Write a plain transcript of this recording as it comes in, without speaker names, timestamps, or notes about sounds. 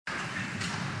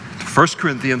1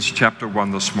 Corinthians chapter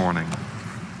 1 this morning.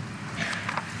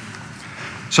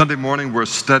 Sunday morning we're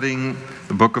studying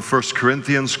the book of 1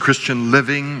 Corinthians, Christian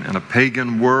living in a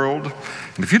pagan world.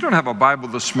 And if you don't have a Bible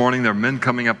this morning, there are men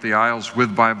coming up the aisles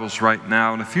with Bibles right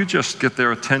now. And if you just get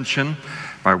their attention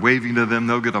by waving to them,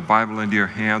 they'll get a Bible into your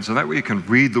hands. And that way you can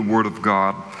read the Word of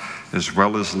God as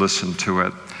well as listen to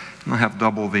it. And it'll have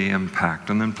double the impact.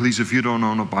 And then please, if you don't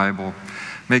own a Bible,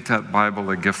 make that Bible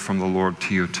a gift from the Lord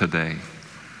to you today.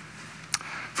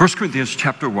 1 Corinthians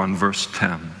chapter 1, verse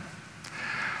 10.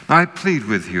 Now I plead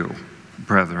with you,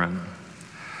 brethren,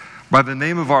 by the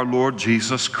name of our Lord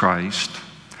Jesus Christ,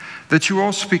 that you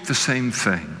all speak the same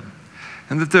thing,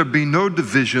 and that there be no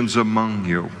divisions among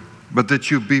you, but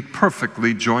that you be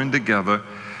perfectly joined together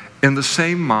in the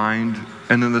same mind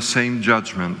and in the same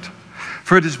judgment.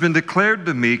 For it has been declared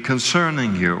to me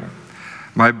concerning you,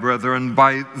 my brethren,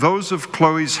 by those of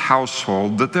Chloe's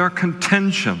household, that there are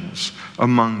contentions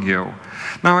among you.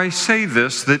 Now I say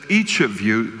this, that each of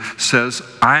you says,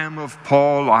 I am of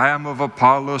Paul, I am of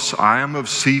Apollos, I am of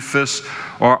Cephas,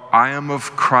 or I am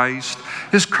of Christ.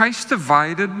 Is Christ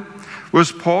divided?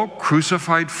 Was Paul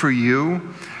crucified for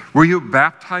you? Were you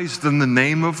baptized in the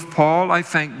name of Paul? I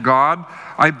thank God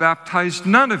I baptized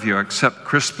none of you except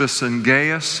Crispus and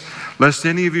Gaius, lest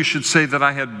any of you should say that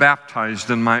I had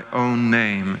baptized in my own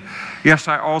name. Yes,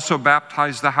 I also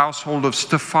baptized the household of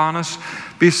Stephanas.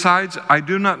 Besides, I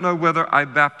do not know whether I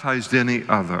baptized any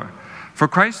other. For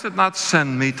Christ did not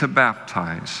send me to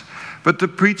baptize, but to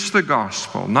preach the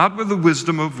gospel, not with the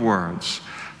wisdom of words,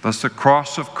 lest the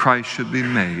cross of Christ should be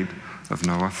made of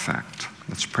no effect.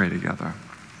 Let's pray together.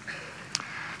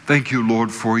 Thank you,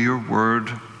 Lord, for your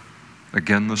word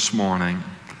again this morning.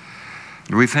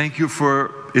 And we thank you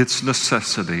for its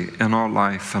necessity in our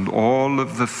life and all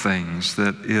of the things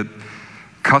that it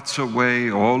cuts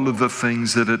away, all of the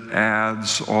things that it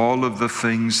adds, all of the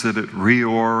things that it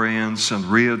reorients and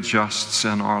readjusts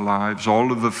in our lives,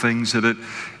 all of the things that it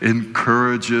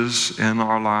encourages in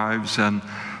our lives, and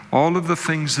all of the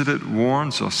things that it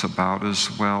warns us about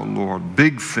as well, Lord.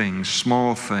 Big things,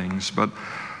 small things, but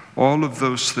all of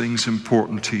those things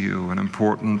important to you and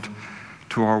important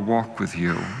to our walk with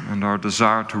you and our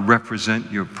desire to represent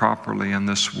you properly in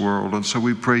this world. And so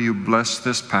we pray you bless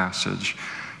this passage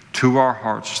to our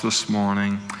hearts this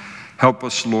morning. Help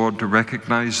us, Lord, to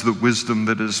recognize the wisdom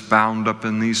that is bound up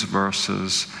in these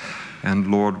verses. And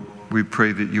Lord, we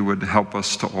pray that you would help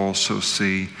us to also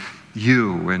see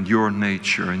you and your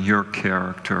nature and your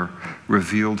character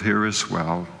revealed here as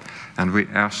well. And we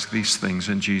ask these things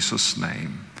in Jesus'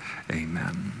 name.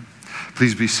 Amen.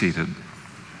 Please be seated.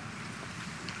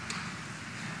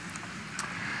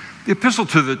 The epistle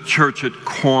to the church at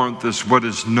Corinth is what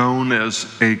is known as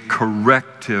a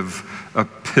corrective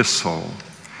epistle.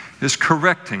 It's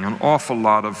correcting an awful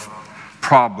lot of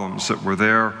problems that were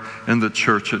there in the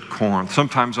church at Corinth.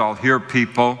 Sometimes I'll hear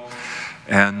people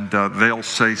and they'll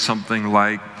say something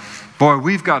like, boy,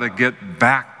 we've got to get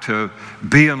back to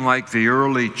being like the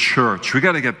early church. We've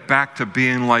got to get back to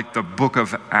being like the book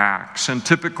of Acts. And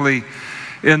typically,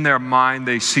 in their mind,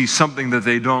 they see something that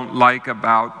they don't like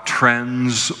about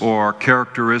trends or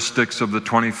characteristics of the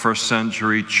 21st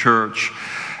century church.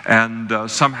 And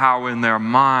somehow in their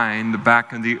mind,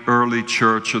 back in the early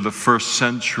church of the first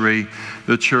century,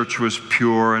 the church was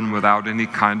pure and without any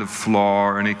kind of flaw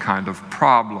or any kind of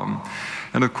problem.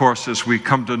 And of course, as we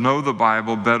come to know the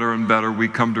Bible better and better, we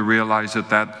come to realize that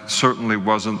that certainly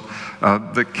wasn't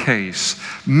the case.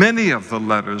 Many of the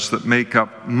letters that make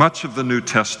up much of the New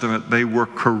Testament, they were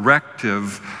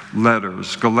corrective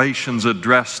letters. Galatians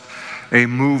addressed a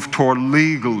move toward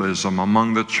legalism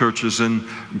among the churches in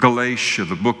Galatia.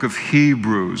 The book of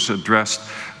Hebrews addressed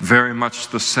very much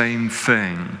the same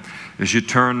thing. As you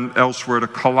turn elsewhere to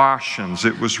Colossians,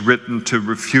 it was written to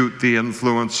refute the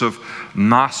influence of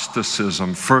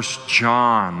Gnosticism. 1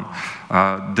 John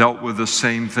dealt with the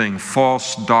same thing,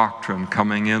 false doctrine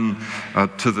coming in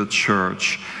to the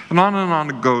church. And on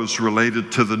it goes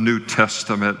related to the New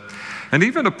Testament. And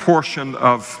even a portion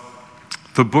of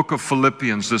the book of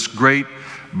Philippians, this great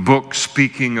book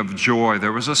speaking of joy,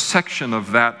 there was a section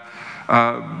of that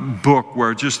book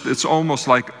where it's almost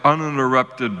like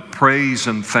uninterrupted praise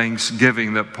and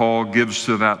thanksgiving that Paul gives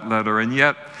to that letter. And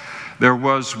yet there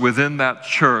was within that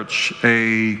church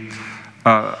a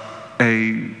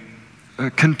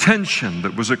contention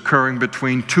that was occurring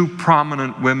between two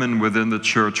prominent women within the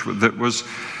church that was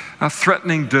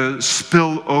threatening to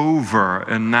spill over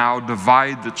and now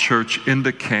divide the church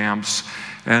into camps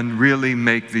and really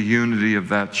make the unity of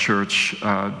that church,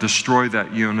 destroy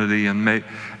that unity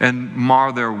and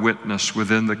mar their witness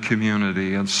within the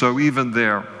community. And so even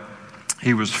there,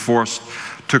 he was forced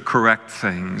to correct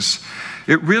things.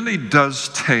 It really does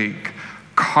take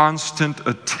constant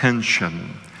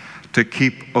attention to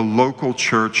keep a local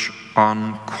church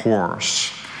on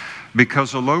course,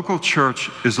 because a local church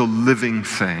is a living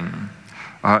thing.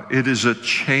 It is a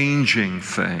changing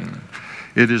thing.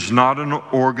 It is not an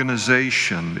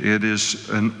organization. It is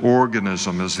an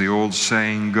organism, as the old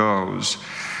saying goes.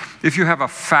 If you have a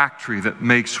factory that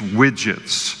makes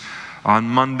widgets, on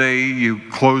Monday you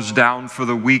close down for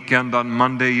the weekend. On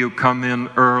Monday you come in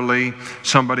early.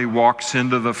 Somebody walks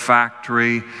into the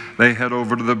factory. They head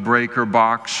over to the breaker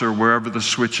box or wherever the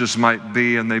switches might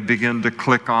be, and they begin to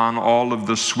click on all of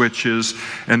the switches,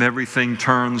 and everything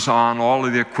turns on. All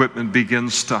of the equipment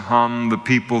begins to hum. The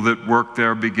people that work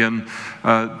there begin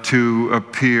to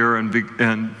appear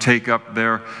and take up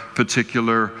their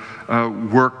particular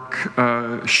work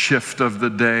shift of the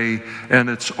day, and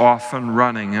it's off and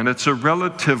running. And it's a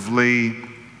relatively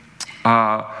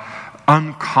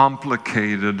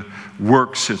uncomplicated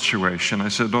work situation. I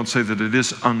said, don't say that it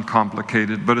is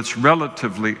uncomplicated, but it's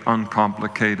relatively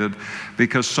uncomplicated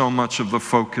because so much of the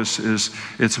focus is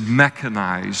it's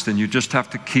mechanized, and you just have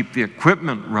to keep the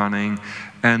equipment running,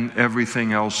 and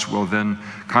everything else will then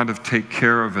kind of take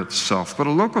care of itself. But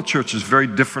a local church is very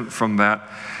different from that,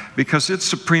 because it's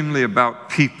supremely about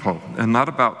people and not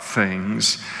about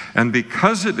things. And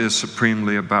because it is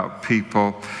supremely about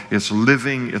people, it's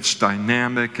living, it's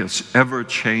dynamic, it's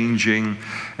ever-changing,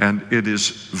 and it is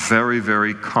very,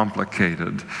 very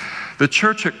complicated. The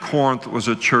church at Corinth was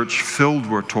a church filled,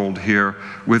 we're told here,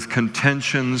 with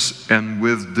contentions and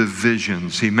with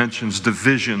divisions. He mentions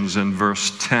divisions in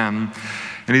verse 10,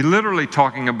 and he's literally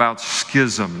talking about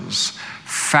schisms,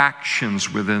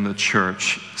 factions within the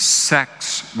church,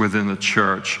 sects within the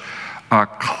church,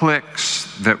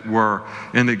 cliques that were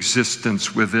in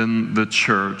existence within the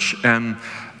church, and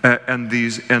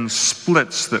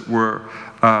splits that were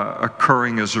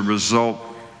occurring as a result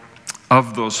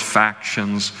of those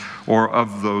factions or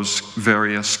of those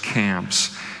various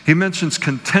camps. He mentions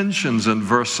contentions in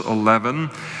verse 11,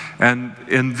 and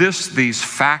in these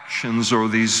factions or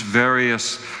these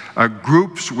various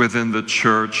groups within the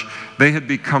church, they had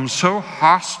become so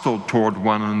hostile toward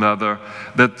one another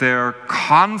that their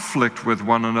conflict with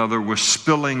one another was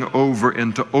spilling over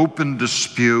into open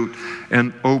dispute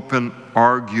and open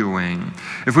arguing.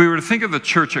 If we were to think of the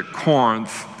church at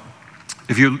Corinth,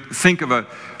 if you think of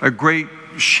a great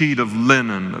sheet of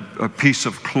linen, a piece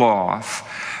of cloth,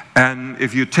 and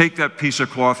if you take that piece of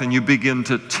cloth and you begin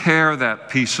to tear that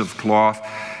piece of cloth,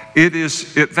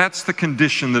 that's the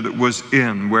condition that it was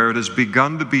in, where it has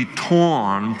begun to be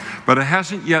torn, but it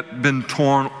hasn't yet been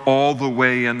torn all the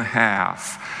way in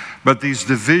half. But these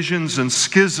divisions and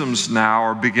schisms now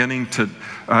are beginning to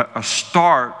a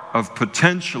start of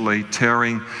potentially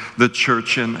tearing the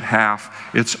church in half.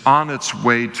 It's on its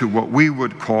way to what we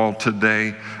would call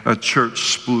today a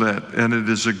church split, and it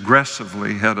is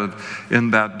aggressively headed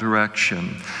in that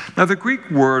direction. Now, the Greek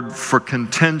word for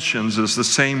contentions is the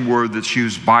same word that's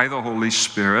used by the Holy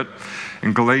Spirit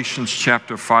in Galatians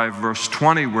chapter 5, verse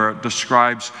 20, where it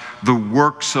describes the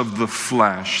works of the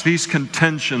flesh. These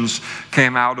contentions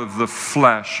came out of the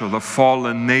flesh or the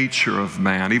fallen nature of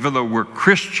man. Even though we're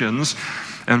Christians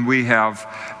and we have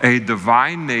a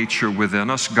divine nature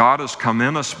within us, God has come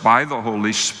in us by the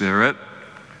Holy Spirit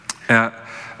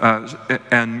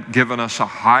and given us a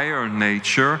higher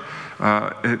nature.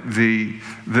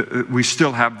 We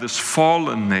still have this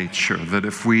fallen nature that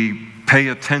if we pay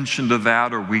attention to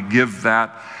that, or we give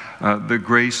that the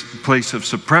place of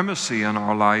supremacy in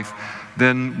our life,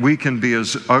 then we can be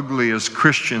as ugly as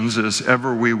Christians as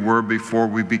ever we were before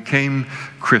we became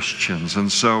Christians. And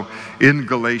so in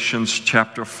Galatians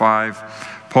chapter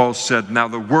 5, Paul said, now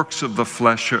the works of the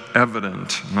flesh are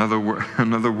evident. In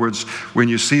other words, when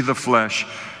you see the flesh,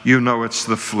 you know it's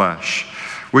the flesh,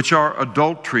 which are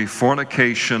adultery,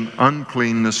 fornication,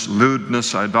 uncleanness,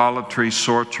 lewdness, idolatry,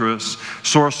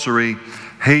 sorcery,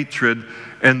 hatred,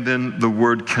 and then the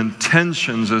word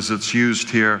contentions as it's used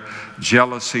here,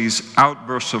 jealousies,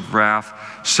 outbursts of wrath,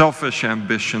 selfish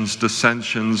ambitions,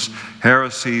 dissensions,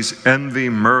 heresies, envy,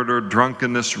 murder,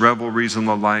 drunkenness, revelries, and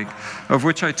the like, of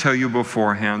which I tell you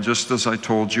beforehand, just as I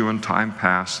told you in time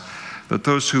past, that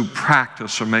those who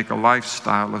practice or make a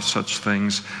lifestyle of such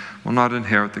things will not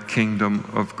inherit the kingdom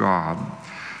of God.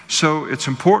 So it's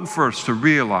important for us to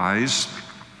realize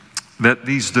that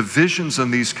these divisions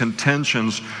and these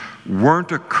contentions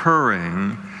weren't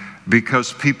occurring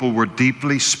because people were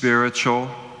deeply spiritual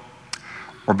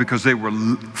or because they were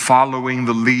following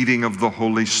the leading of the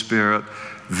Holy Spirit.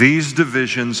 These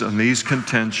divisions and these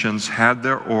contentions had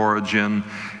their origin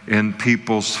in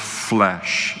people's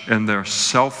flesh, in their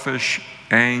selfish,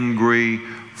 angry,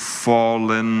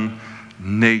 fallen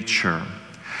nature.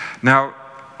 Now,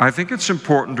 I think it's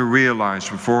important to realize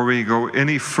before we go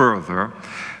any further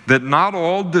that not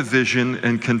all division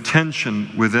and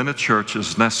contention within a church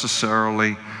is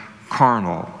necessarily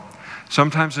carnal.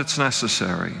 Sometimes it's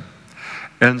necessary.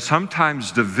 And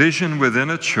sometimes division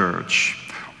within a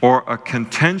church or a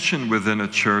contention within a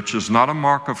church is not a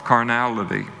mark of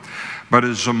carnality, but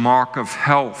is a mark of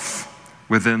health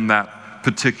within that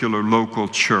particular local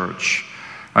church.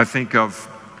 I think of,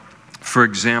 for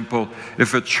example,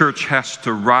 if a church has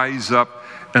to rise up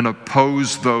and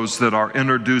oppose those that are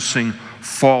introducing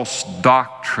false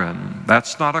doctrine,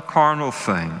 that's not a carnal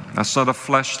thing. That's not a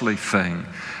fleshly thing.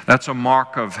 That's a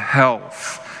mark of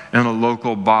health in a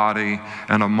local body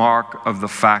and a mark of the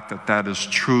fact that that is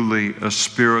truly a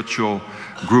spiritual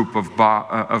group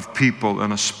of people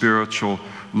in a spiritual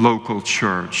local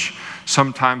church.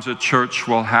 Sometimes a church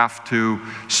will have to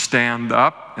stand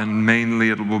up, and mainly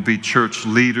it will be church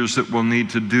leaders that will need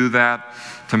to do that,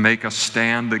 to make a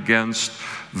stand against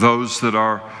those that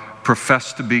are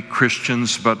profess to be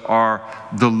Christians but are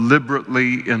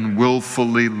deliberately and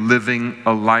willfully living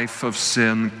a life of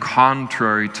sin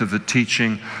contrary to the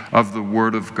teaching of the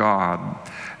Word of God.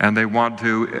 And they want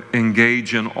to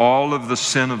engage in all of the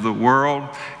sin of the world,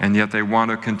 and yet they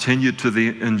want to continue to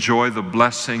enjoy the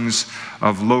blessings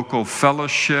of local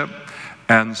fellowship.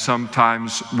 And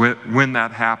sometimes when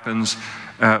that happens,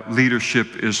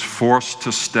 leadership is forced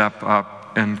to step up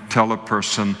and tell a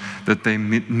person that they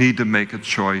need to make a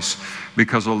choice,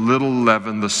 because a little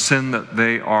leaven, the sin that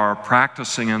they are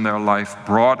practicing in their life,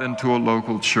 brought into a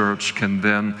local church, can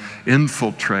then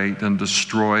infiltrate and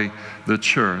destroy the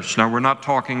church. Now, we're not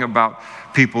talking about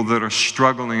people that are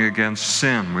struggling against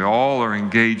sin. We all are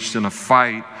engaged in a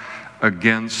fight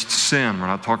against sin. We're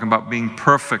not talking about being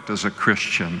perfect as a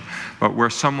Christian, but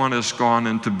where someone has gone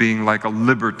into being like a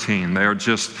libertine. They are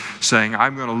just saying,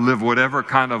 I'm going to live whatever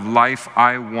kind of life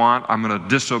I want. I'm going to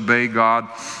disobey God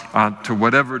to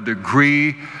whatever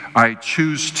degree I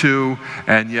choose to,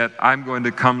 and yet I'm going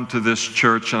to come to this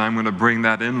church and I'm going to bring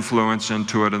that influence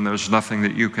into it, and there's nothing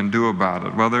that you can do about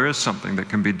it. Well, there is something that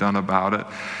can be done about it.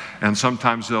 And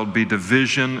sometimes there'll be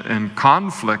division and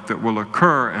conflict that will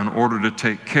occur in order to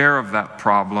take care of that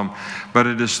problem. But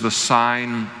it is the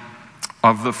sign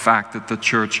of the fact that the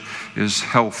church is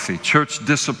healthy. Church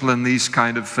discipline, these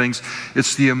kind of things,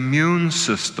 it's the immune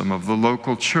system of the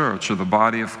local church or the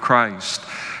body of Christ.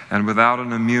 And without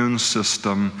an immune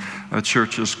system, a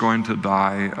church is going to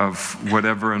die of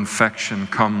whatever infection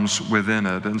comes within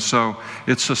it. And so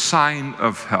it's a sign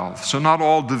of health. So not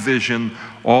all division,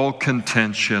 all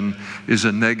contention is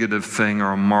a negative thing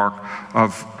or a mark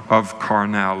of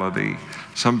carnality.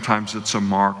 Sometimes it's a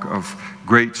mark of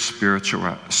great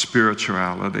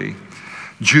spirituality.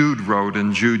 Jude wrote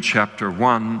in Jude chapter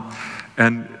 1,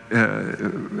 and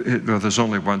there's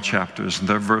only one chapter, isn't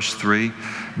there? Verse 3,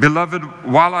 Beloved,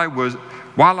 while I was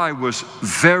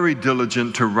very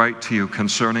diligent to write to you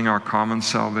concerning our common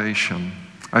salvation,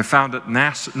 I found it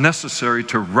necessary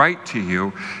to write to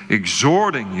you,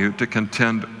 exhorting you to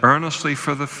contend earnestly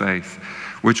for the faith,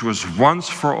 which was once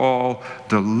for all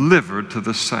delivered to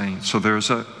the saints. So there's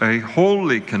a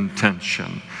holy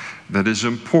contention that is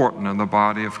important in the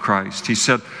body of Christ. He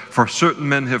said, For certain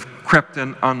men have crept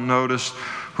in unnoticed,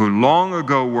 who long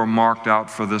ago were marked out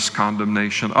for this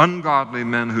condemnation, ungodly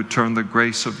men who turn the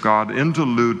grace of God into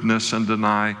lewdness and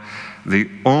deny the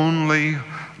only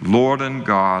Lord and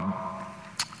God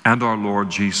and our Lord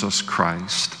Jesus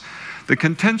Christ. The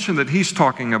contention that he's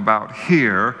talking about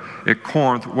here at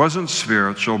Corinth wasn't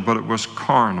spiritual, but it was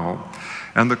carnal.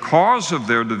 And the cause of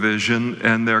their division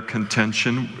and their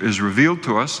contention is revealed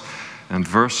to us in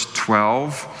verse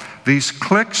 12. These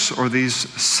cliques or these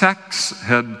sects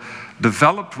had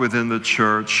developed within the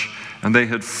church, and they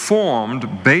had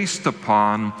formed based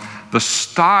upon the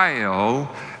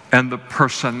style and the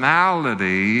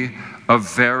personality of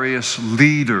various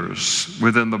leaders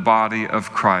within the body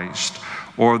of Christ,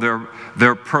 or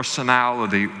their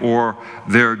personality or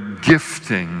their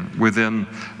gifting within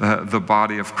the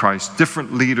body of Christ.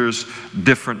 Different leaders,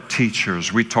 different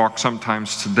teachers. We talk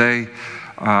sometimes today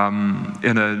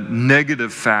in a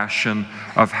negative fashion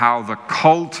of how the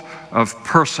cult of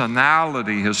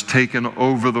personality has taken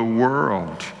over the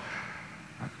world.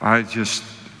 I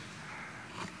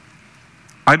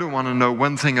don't want to know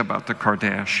one thing about the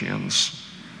Kardashians.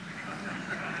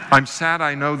 I'm sad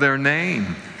I know their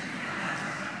name.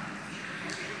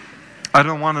 I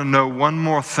don't want to know one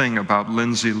more thing about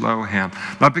Lindsay Lohan.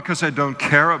 Not because I don't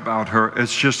care about her,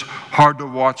 it's just hard to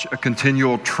watch a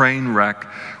continual train wreck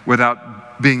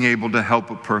without being able to help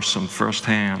a person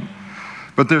firsthand.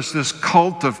 But there's this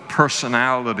cult of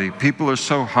personality. People are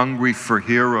so hungry for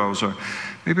heroes, or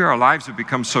maybe our lives have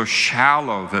become so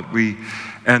shallow that we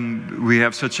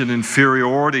have such an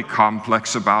inferiority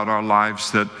complex about our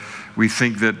lives that we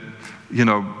think that,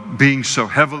 being so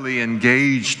heavily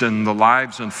engaged in the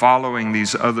lives and following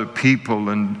these other people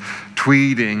and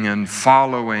tweeting and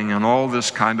following and all this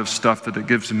kind of stuff, that it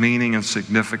gives meaning and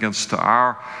significance to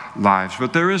our lives.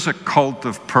 But there is a cult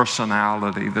of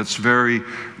personality that's very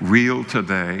real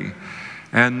today.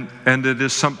 And it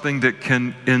is something that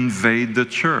can invade the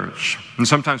church. And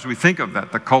sometimes we think of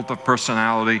that, the cult of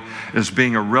personality, as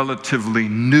being a relatively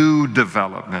new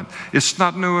development. It's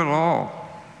not new at all.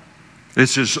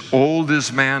 It's as old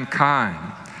as mankind.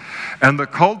 And the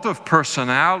cult of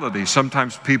personality,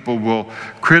 sometimes people will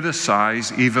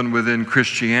criticize, even within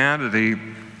Christianity,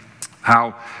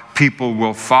 how people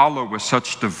will follow with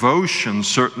such devotion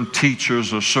certain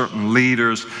teachers or certain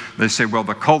leaders. They say, well,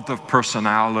 the cult of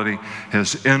personality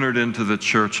has entered into the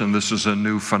church and this is a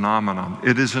new phenomenon.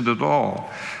 It isn't at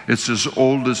all. It's as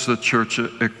old as the church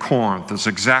at Corinth. That's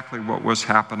exactly what was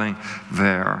happening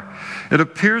there. It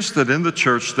appears that in the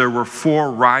church there were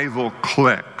 4 rival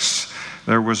cliques.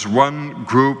 There was one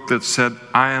group that said,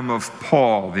 I am of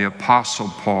Paul, the Apostle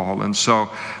Paul. And so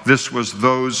this was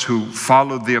those who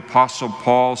followed the Apostle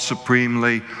Paul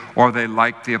supremely, or they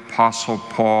liked the Apostle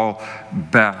Paul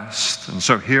best. And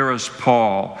so here is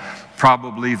Paul,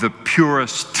 probably the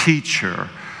purest teacher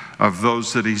of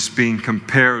those that he's being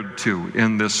compared to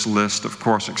in this list, of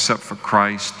course, except for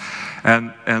Christ.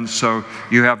 And so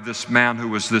you have this man who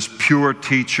was this pure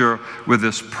teacher with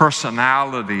this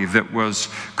personality that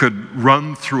could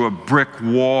run through a brick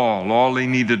wall. All he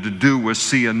needed to do was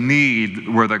see a need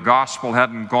where the gospel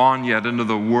hadn't gone yet into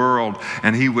the world,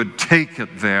 and he would take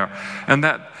it there.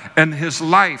 And his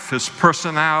life, his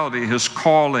personality, his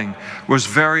calling was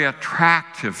very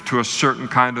attractive to a certain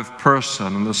kind of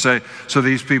person. And so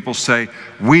these people say,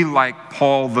 we like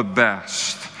Paul the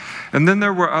best. And then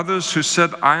there were others who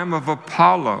said, I am of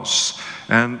Apollos.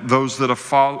 And those that have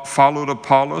followed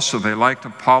Apollos, so they liked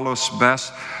Apollos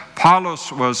best.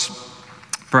 Apollos was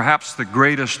perhaps the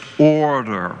greatest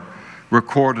orator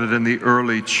recorded in the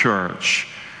early church.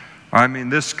 I mean,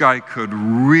 this guy could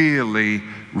really,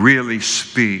 really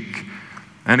speak.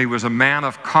 And he was a man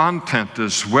of content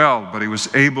as well, but he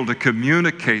was able to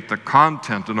communicate the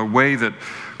content in a way that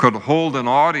could hold an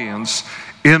audience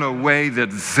in a way that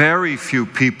very few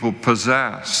people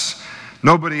possess.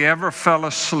 Nobody ever fell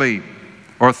asleep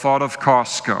or thought of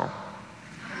Costco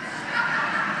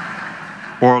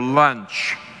or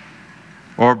lunch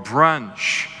or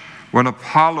brunch when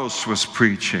Apollos was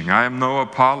preaching. I am no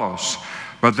Apollos.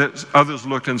 But others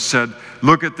looked and said,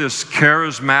 look at this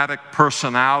charismatic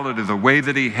personality, the way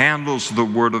that he handles the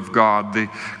Word of God, the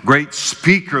great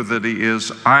speaker that he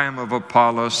is. I am of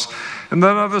Apollos. And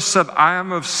then others said, I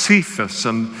am of Cephas.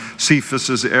 And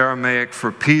Cephas is Aramaic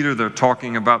for Peter. They're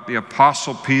talking about the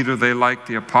Apostle Peter. They like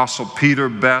the Apostle Peter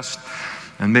best.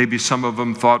 And maybe some of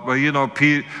them thought, well,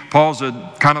 Paul's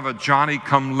a kind of a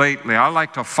Johnny-come-lately. I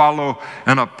like to follow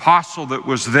an apostle that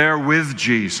was there with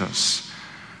Jesus.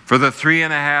 For the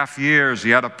 3.5 years, he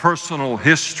had a personal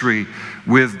history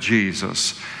with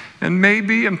Jesus. And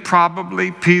maybe and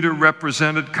probably Peter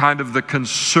represented kind of the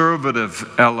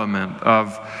conservative element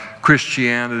of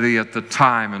Christianity at the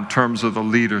time in terms of the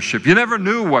leadership. You never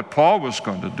knew what Paul was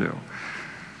going to do.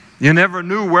 You never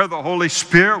knew where the Holy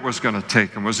Spirit was going to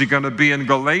take him. Was he going to be in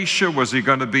Galatia? Was he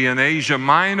going to be in Asia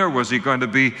Minor? Was he going to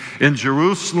be in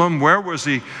Jerusalem? Where was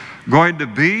he going to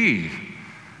be?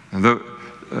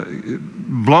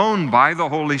 Blown by the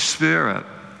Holy Spirit.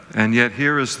 And yet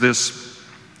here is this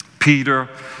Peter,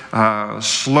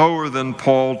 slower than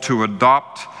Paul to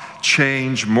adopt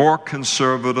change, more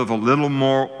conservative, a little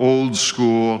more old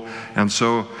school, and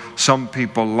so some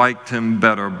people liked him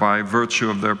better by virtue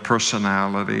of their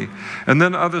personality. And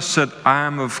then others said, I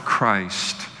am of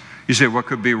Christ. You say, what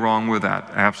could be wrong with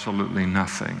that? Absolutely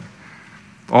nothing.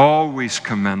 Always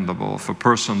commendable if a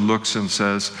person looks and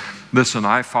says, listen,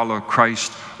 I follow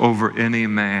Christ over any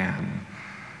man.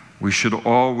 We should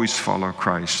always follow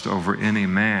Christ over any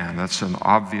man. That's an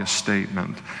obvious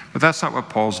statement. But that's not what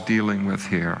Paul's dealing with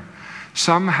here.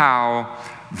 Somehow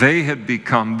they had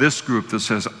become, this group that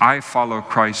says, I follow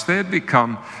Christ, they had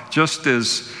become just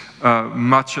as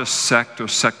much a sect or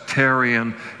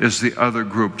sectarian as the other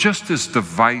group, just as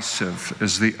divisive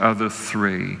as the other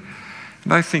three.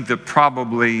 And I think that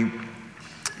probably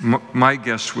my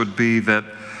guess would be that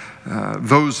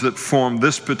those that formed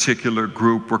this particular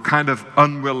group were kind of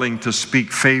unwilling to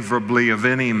speak favorably of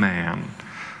any man,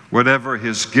 whatever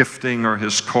his gifting or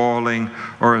his calling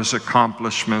or his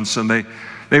accomplishments. And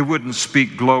They wouldn't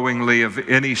speak glowingly of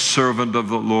any servant of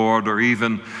the Lord or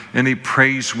even any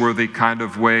praiseworthy kind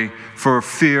of way for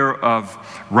fear of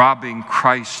robbing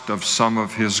Christ of some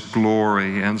of his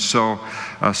glory. And so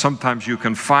sometimes you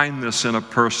can find this in a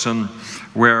person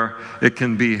where it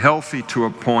can be healthy to a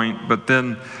point, but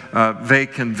then they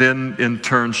can then in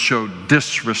turn show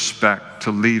disrespect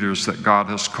to leaders that God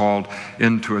has called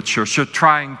into a church. They're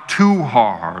trying too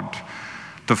hard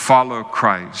to follow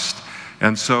Christ.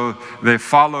 And so they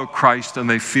follow Christ and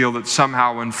they feel that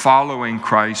somehow in following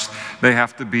Christ, they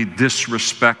have to be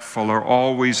disrespectful or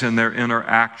always in their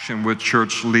interaction with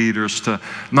church leaders to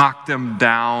knock them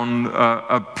down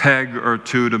a peg or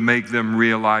two to make them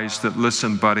realize that,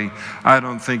 listen, buddy, I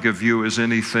don't think of you as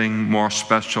anything more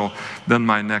special than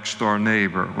my next door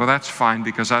neighbor. Well, that's fine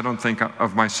because I don't think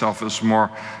of myself as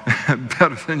more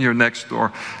better than your next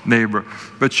door neighbor.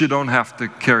 But you don't have to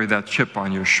carry that chip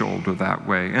on your shoulder that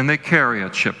way. And they carry a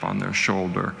chip on their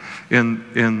shoulder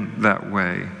in that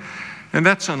way. And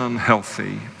that's an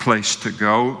unhealthy place to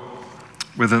go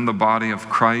within the body of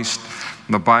Christ.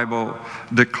 The Bible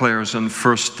declares in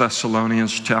 1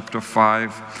 Thessalonians chapter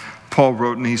 5, Paul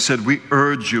wrote and he said, "We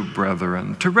urge you,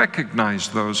 brethren, to recognize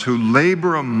those who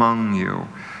labor among you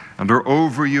and are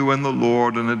over you in the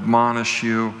Lord and admonish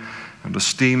you, and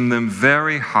esteem them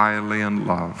very highly in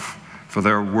love for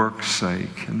their work's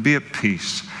sake, and be at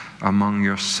peace among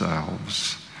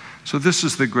yourselves." So this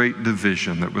is the great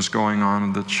division that was going on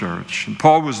in the church. And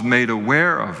Paul was made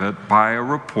aware of it by a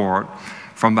report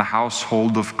from the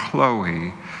household of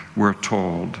Chloe, we're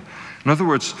told. In other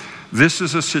words, this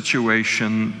is a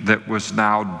situation that was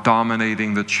now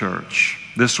dominating the church.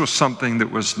 This was something that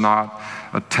was not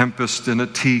a tempest in a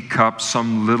teacup,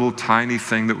 some little tiny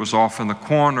thing that was off in the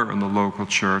corner in the local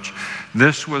church.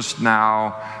 This was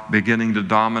now beginning to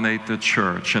dominate the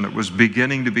church, and it was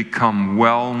beginning to become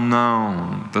well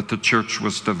known that the church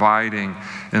was dividing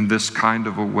in this kind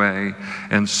of a way.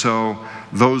 And so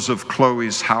those of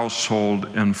Chloe's household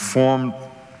informed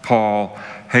Paul,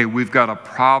 hey, we've got a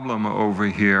problem over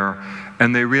here.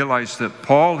 And they realized that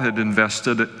Paul had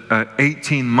invested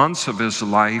 18 months of his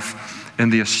life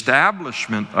in the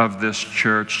establishment of this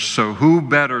church, so who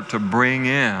better to bring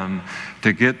in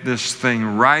to get this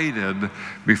thing righted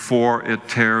before it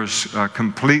tears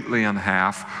completely in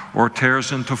half or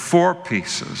tears into 4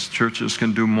 pieces. Churches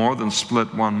can do more than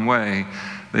split one way.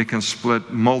 They can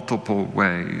split multiple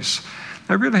ways.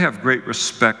 I really have great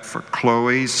respect for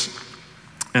Chloe's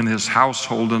and his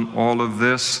household in all of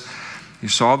this. He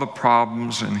saw the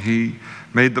problems and he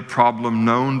made the problem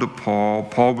known to Paul.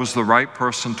 Paul was the right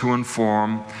person to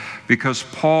inform because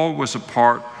Paul was a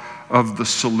part of the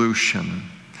solution.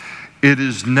 It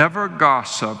is never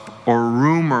gossip or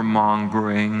rumor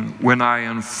mongering when I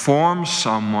inform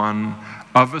someone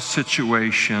of a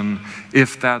situation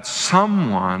if that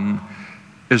someone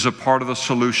is a part of the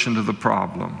solution to the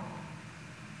problem.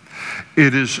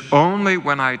 It is only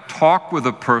when I talk with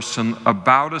a person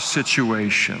about a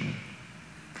situation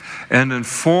and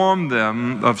inform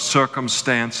them of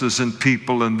circumstances and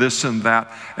people and this and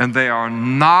that, and they are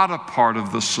not a part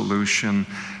of the solution,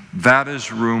 that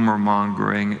is rumor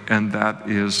mongering, and that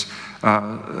is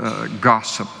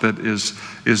gossip that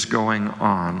is going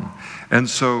on. And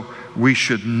so we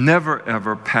should never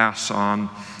ever pass on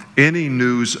any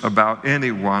news about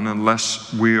anyone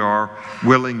unless we are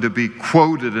willing to be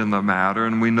quoted in the matter.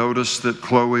 And we notice that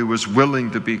Chloe was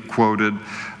willing to be quoted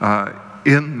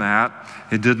in that.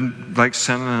 He didn't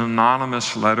send an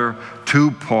anonymous letter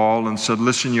to Paul and said,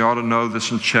 listen, you ought to know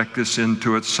this and check this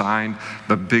into it, signed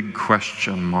the big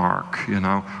question mark,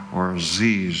 or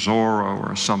Z, Zorro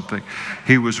or something.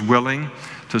 He was willing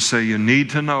to say, you need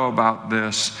to know about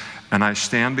this, and I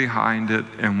stand behind it,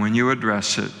 and when you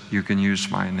address it, you can use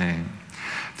my name.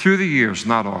 Through the years,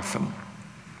 not often,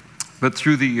 but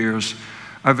through the years,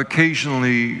 I've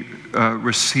occasionally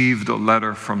received a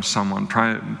letter from someone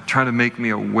trying to make me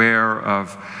aware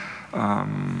of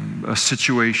a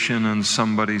situation in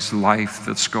somebody's life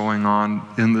that's going on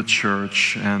in the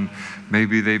church, and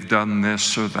maybe they've done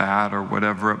this or that or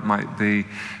whatever it might be,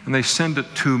 and they send it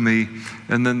to me,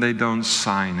 and then they don't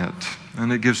sign it.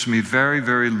 And it gives me very,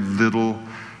 very little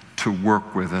to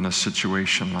work with in a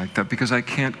situation like that because I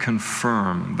can't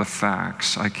confirm the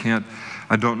facts.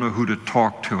 I don't know who to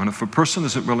talk to. And if a person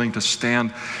isn't willing to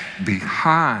stand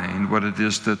behind what it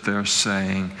is that they're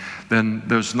saying, then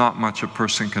there's not much a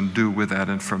person can do with that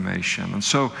information. And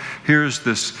so here's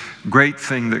this great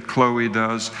thing that Chloe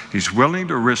does. He's willing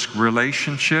to risk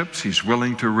relationships. He's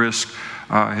willing to risk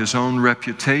his own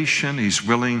reputation. He's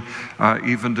willing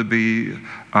even to be,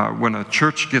 when a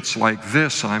church gets like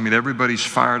this, everybody's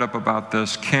fired up about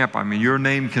this camp. Your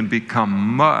name can become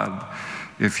mud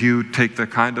if you take the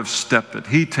kind of step that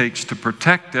he takes to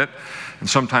protect it. And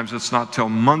sometimes it's not till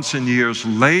months and years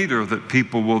later that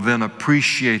people will then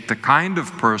appreciate the kind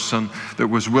of person that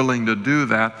was willing to do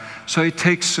that. So he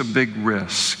takes a big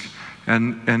risk,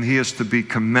 and he is to be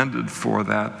commended for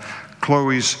that.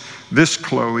 This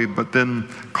Chloe, but then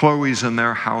Chloe's in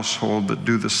their household that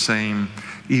do the same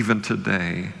even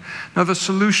today. Now the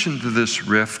solution to this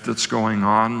rift that's going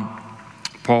on,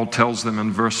 Paul tells them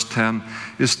in verse 10,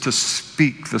 is to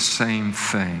speak the same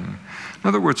thing. In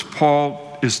other words,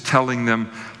 Paul is telling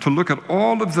them to look at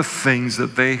all of the things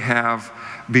that they have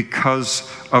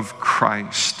because of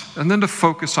Christ, and then to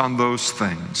focus on those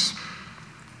things,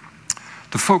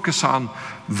 to focus on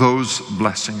those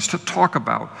blessings, to talk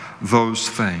about those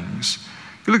things.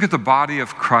 You look at the body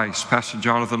of Christ. Pastor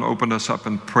Jonathan opened us up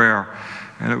in prayer,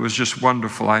 and it was just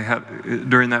wonderful.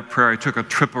 During that prayer, I took a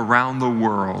trip around the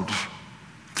world,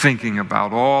 thinking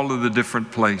about all of the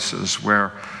different places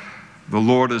where the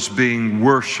Lord is being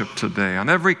worshiped today, on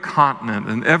every continent,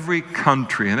 in every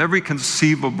country, in every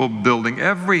conceivable building,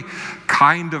 every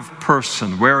kind of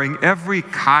person, wearing every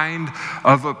kind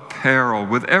of apparel,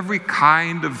 with every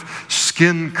kind of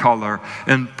skin color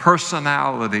and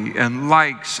personality and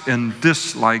likes and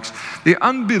dislikes, the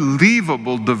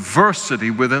unbelievable diversity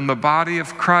within the body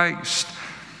of Christ.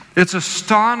 It's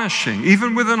astonishing,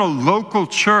 even within a local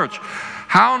church.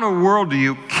 How in the world do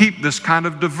you keep this kind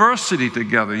of diversity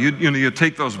together? You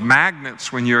take those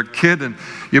magnets when you're a kid and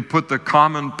you put the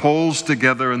common poles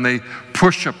together and they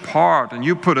push apart, and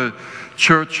you put a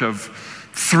church of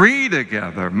 3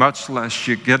 together, much less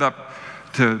you get up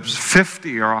to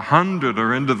 50 or 100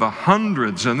 or into the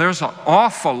hundreds, and there's an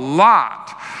awful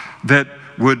lot that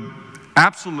would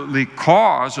absolutely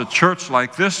cause a church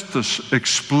like this to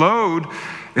explode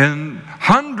in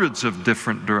hundreds of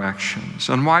different directions.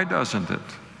 And why doesn't it?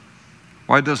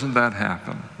 Why doesn't that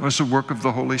happen? Well, it's the work of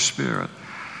the Holy Spirit.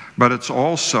 But it's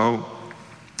also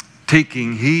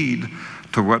taking heed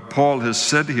to what Paul has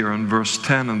said here in verse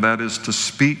 10, and that is to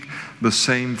speak the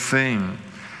same thing.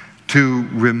 To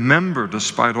remember,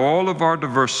 despite all of our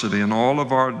diversity and all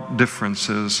of our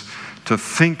differences, to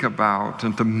think about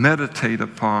and to meditate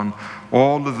upon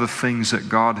all of the things that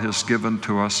God has given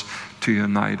to us to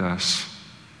unite us.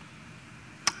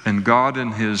 And God,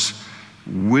 in His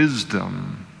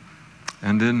wisdom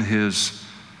and in His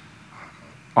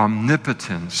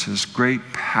omnipotence, His great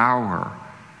power,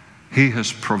 He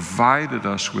has provided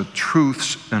us with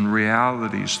truths and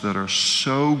realities that are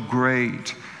so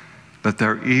great that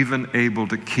they're even able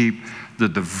to keep the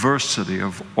diversity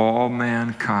of all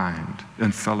mankind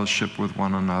in fellowship with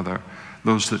one another,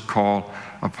 those that call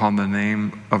upon the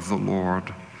name of the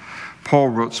Lord. Paul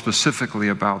wrote specifically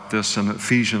about this in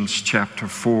Ephesians chapter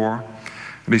 4.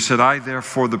 And he said, I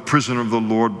therefore, the prisoner of the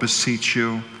Lord, beseech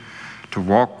you to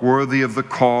walk worthy of the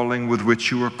calling with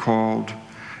which you are called,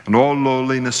 in all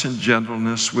lowliness and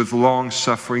gentleness, with long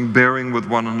suffering, bearing with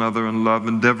one another in love,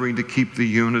 endeavoring to keep the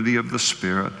unity of the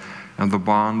Spirit and the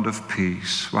bond of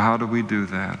peace. Well, how do we do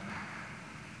that?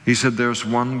 He said, there's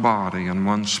one body and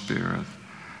one Spirit.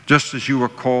 Just as you are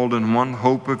called in one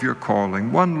hope of your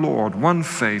calling, one Lord, one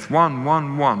faith,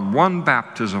 one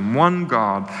baptism, one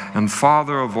God and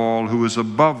Father of all, who is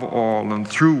above all and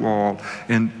through all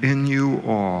and in you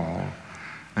all.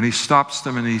 And he stops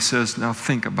them and he says, now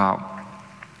think about,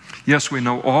 yes, we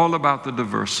know all about the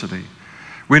diversity.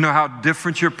 We know how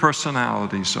different your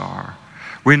personalities are.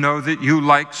 We know that you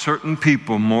like certain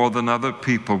people more than other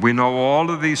people. We know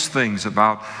all of these things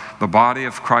about the body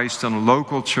of Christ in a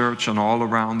local church and all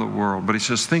around the world. But he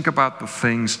says, think about the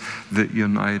things that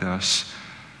unite us.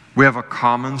 We have a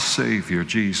common Savior,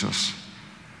 Jesus.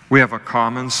 We have a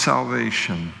common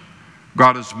salvation.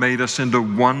 God has made us into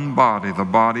one body, the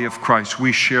body of Christ.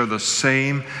 We share the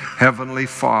same Heavenly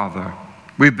Father.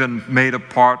 We've been made a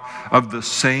part of the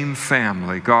same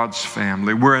family, God's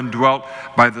family. We're indwelt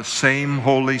by the same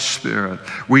Holy Spirit.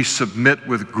 We submit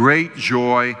with great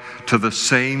joy to the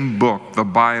same book, the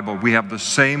Bible. We have the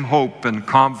same hope and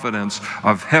confidence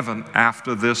of heaven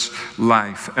after this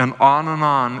life. And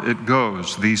on it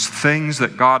goes. These things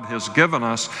that God has given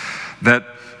us, that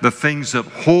the things that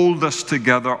hold us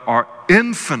together are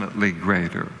infinitely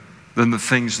greater than the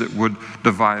things that would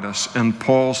divide us. And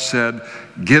Paul said,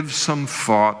 give some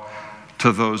thought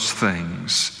to those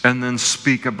things and then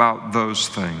speak about those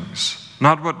things,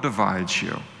 not what divides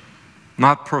you,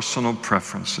 not personal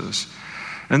preferences.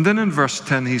 And then in verse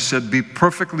 10 he said, be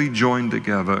perfectly joined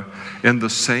together in the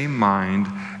same mind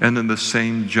and in the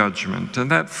same judgment.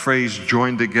 And that phrase,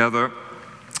 joined together,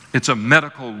 It's a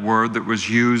medical word that was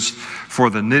used for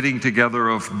the knitting together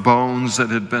of bones that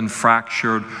had been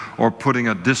fractured or putting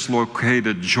a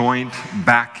dislocated joint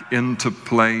back into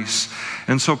place.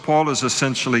 And so Paul is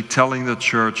essentially telling the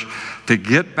church to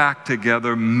get back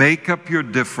together, make up your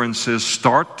differences,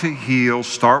 start to heal,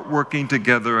 start working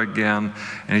together again.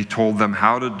 And he told them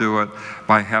how to do it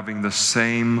by having the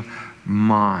same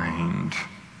mind.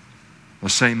 The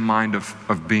same mind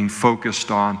of being focused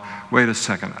on, wait a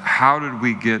second, how did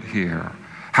we get here?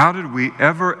 How did we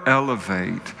ever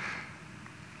elevate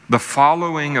the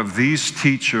following of these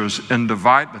teachers and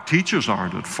divide? The teachers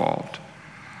aren't at fault.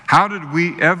 How did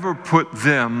we ever put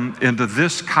them into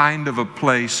this kind of a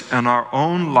place in our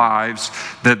own lives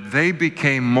that they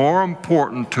became more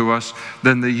important to us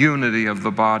than the unity of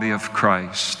the body of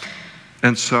Christ?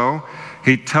 And so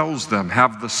he tells them,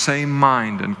 have the same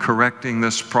mind in correcting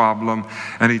this problem.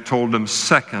 And he told them,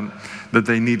 second, that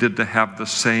they needed to have the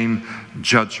same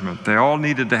judgment. They all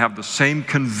needed to have the same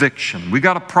conviction. We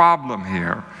got a problem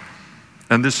here.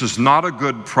 And this is not a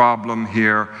good problem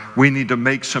here. We need to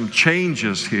make some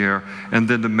changes here and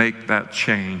then to make that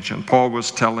change. And Paul was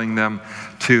telling them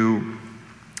to,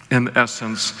 in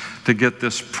essence, to get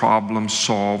this problem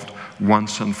solved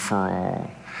once and for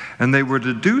all. And they were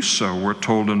to do so, we're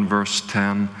told in verse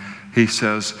 10, he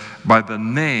says, by the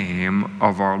name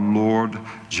of our Lord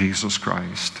Jesus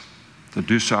Christ. To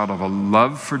do so out of a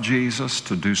love for Jesus,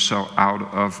 to do so out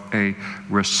of a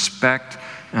respect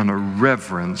and a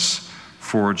reverence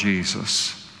for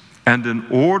Jesus. And in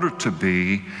order to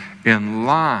be in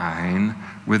line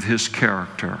with his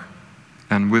character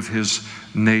and with his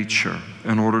nature,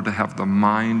 in order to have the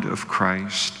mind of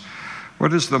Christ.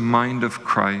 What is the mind of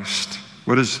Christ?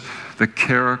 What is the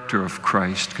character of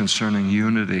Christ concerning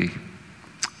unity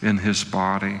in his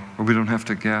body? Well, we don't have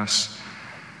to guess.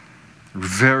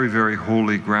 Very, very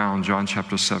holy ground, John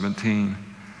chapter 17.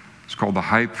 It's called the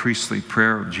high priestly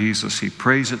prayer of Jesus. He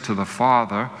prays it to the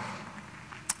Father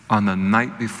on the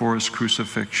night before his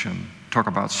crucifixion. Talk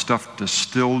about stuff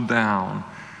distilled down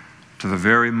to the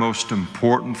very most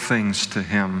important things to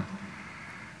him.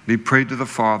 He prayed to the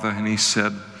Father and he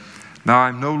said, now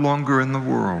I'm no longer in the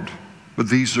world, but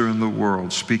these are in the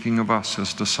world, speaking of us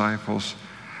as disciples.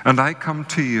 And I come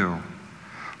to you.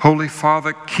 Holy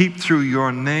Father, keep through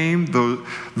your name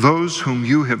those whom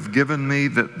you have given me,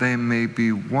 that they may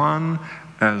be one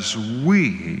as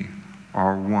we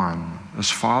are one, as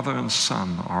Father and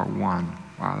Son are one.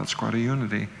 Wow, that's quite a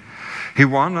unity. He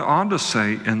went on to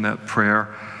say in that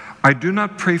prayer, I do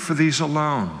not pray for these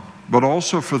alone, but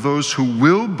also for those who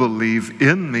will believe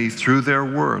in me through their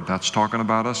word. That's talking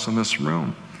about us in this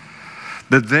room.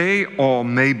 That they all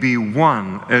may be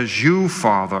one, as you,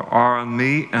 Father, are in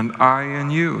me and I in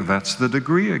you. That's the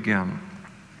degree again.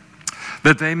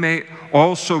 That they may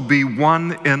also be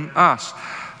one in us,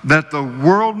 that the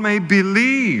world may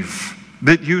believe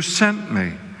that you sent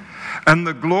me. And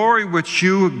the glory which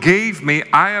you gave me,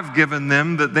 I have given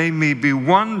them, that they may be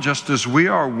one just as we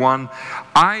are one,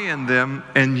 I in them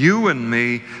and you in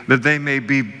me, that they may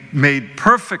be made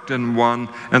perfect in one,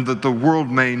 and that the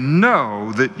world may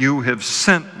know that you have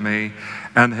sent me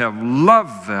and have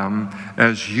loved them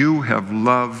as you have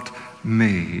loved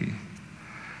me.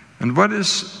 And what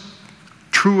is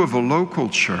true of a local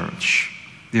church?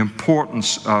 The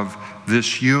importance of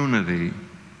this unity,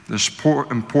 this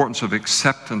importance of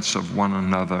acceptance of one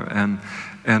another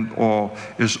and all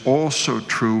is also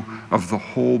true of the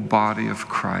whole body of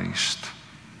Christ.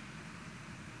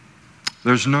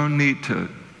 There's no need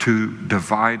to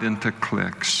divide into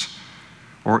cliques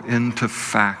or into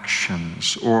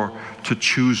factions or to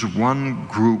choose one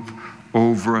group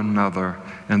over another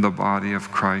in the body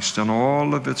of Christ and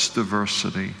all of its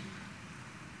diversity.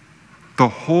 The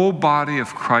whole body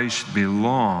of Christ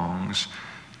belongs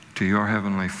to your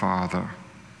Heavenly Father.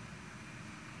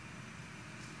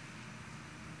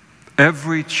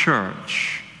 Every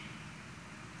church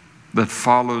that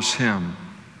follows him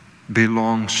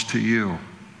belongs to you.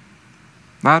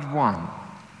 Not one.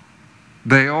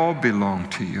 They all belong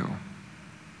to you.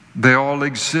 They all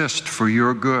exist for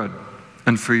your good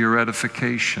and for your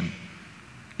edification.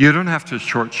 You don't have to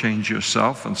shortchange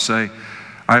yourself and say,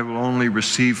 I will only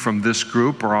receive from this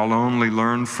group or I'll only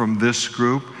learn from this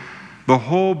group. The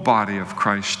whole body of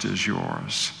Christ is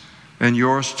yours, and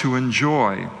yours to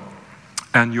enjoy,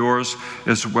 and yours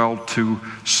as well to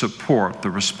support, the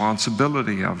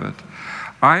responsibility of it.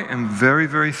 I am very,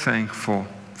 very thankful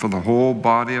for the whole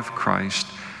body of Christ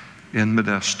in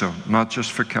Modesto, not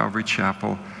just for Calvary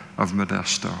Chapel of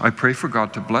Modesto. I pray for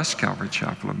God to bless Calvary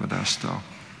Chapel of Modesto,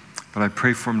 but I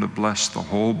pray for him to bless the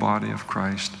whole body of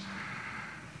Christ.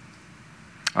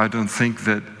 I don't think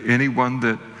that anyone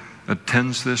that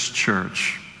attends this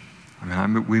church,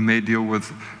 we may deal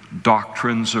with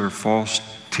doctrines or false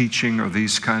teaching or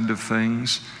these kind of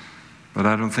things, but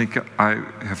I don't think I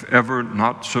have ever,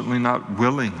 certainly not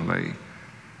willingly,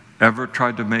 ever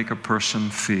tried to make a person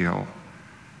feel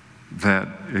that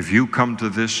if you come to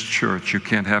this church, you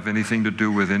can't have anything to do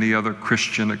with any other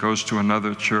Christian that goes to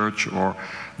another church, or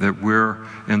that we're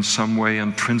in some way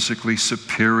intrinsically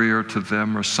superior to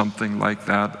them or something like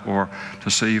that, or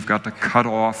to say you've got to cut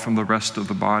off from the rest of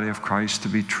the body of Christ to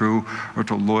be true, or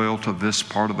to loyal to this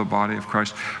part of the body of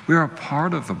Christ. We are a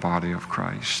part of the body of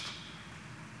Christ,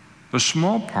 a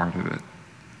small part of it,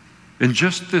 in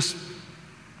just this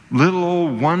little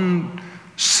old one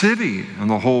city in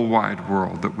the whole wide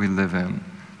world that we live in,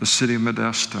 the city of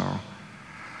Modesto.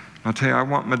 I'll tell you, I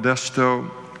want Modesto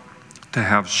to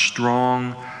have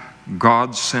strong,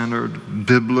 God-centered,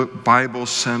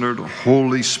 Bible-centered,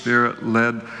 Holy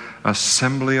Spirit-led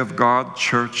Assembly of God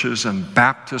churches and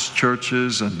Baptist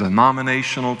churches and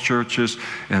denominational churches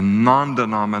and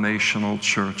non-denominational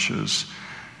churches.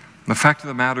 The fact of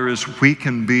the matter is, we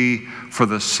can be for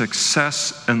the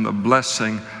success and the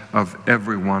blessing of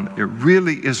everyone. It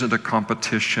really isn't a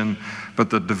competition, but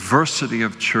the diversity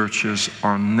of churches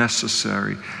are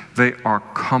necessary. They are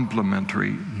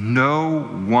complementary. No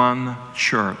one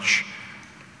church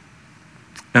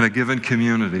in a given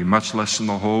community, much less in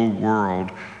the whole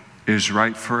world, is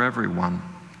right for everyone.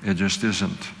 It just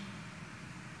isn't.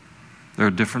 There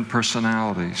are different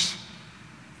personalities.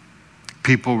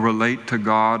 People relate to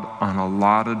God on a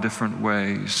lot of different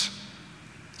ways.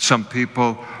 Some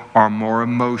people are more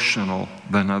emotional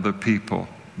than other people.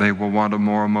 They will want a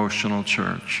more emotional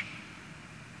church.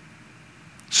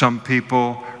 Some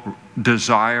people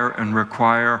desire and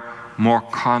require more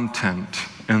content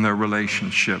in their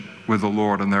relationship with the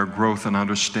Lord and their growth and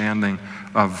understanding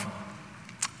of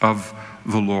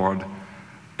the Lord.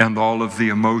 And all of the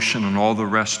emotion and all the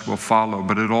rest will follow.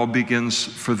 But it all begins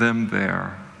for them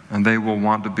there. And they will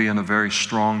want to be in a very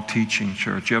strong teaching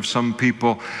church. You have some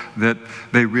people that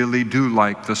they really do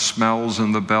like the smells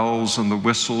and the bells and the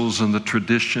whistles and the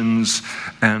traditions,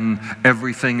 and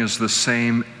everything is the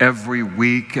same every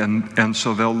week, and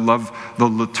so they'll love the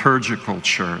liturgical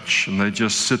church, and they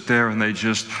just sit there and they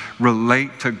just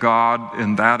relate to God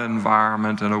in that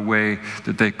environment in a way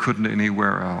that they couldn't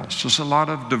anywhere else. There's a lot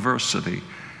of diversity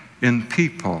in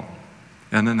people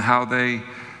and in how they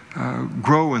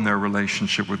grow in their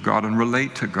relationship with God and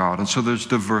relate to God. And so there's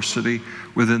diversity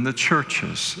within the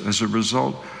churches as a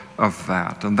result of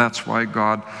that. And that's why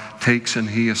God takes and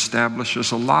He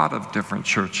establishes a lot of different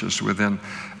churches within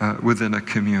a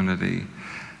community.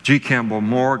 G. Campbell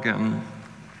Morgan,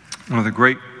 one of the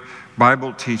great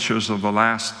Bible teachers of the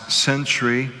last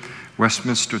century,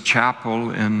 Westminster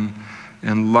Chapel in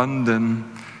London,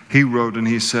 he wrote and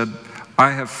he said,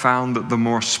 "I have found that the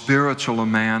more spiritual a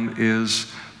man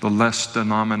is, the less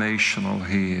denominational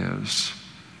he is."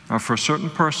 Now, for a certain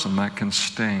person, that can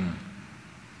sting,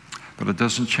 but it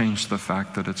doesn't change the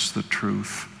fact that it's the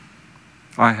truth.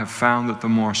 I have found that the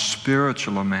more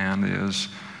spiritual a man is,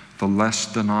 the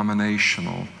less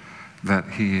denominational that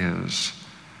he is.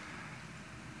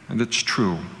 And it's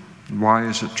true. Why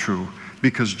is it true?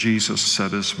 Because Jesus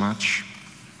said as much.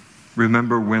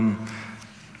 Remember when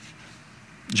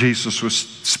Jesus was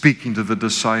speaking to the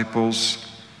disciples,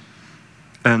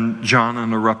 and John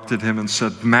interrupted him and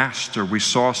said, "Master, we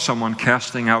saw someone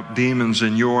casting out demons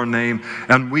in your name,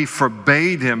 and we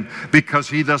forbade him because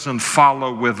he doesn't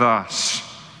follow with us."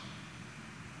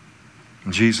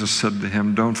 And Jesus said to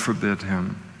him, "Don't forbid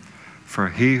him, for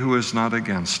he who is not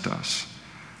against us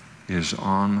is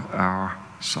on our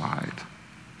side."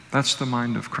 That's the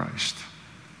mind of Christ,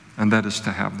 and that is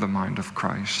to have the mind of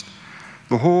Christ.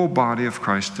 The whole body of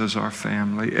Christ is our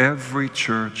family. Every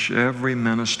church, every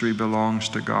ministry belongs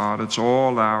to God. It's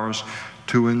all ours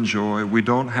to enjoy. We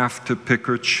don't have to pick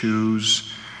or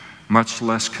choose, much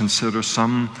less consider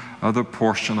some other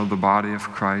portion of the body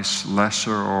of Christ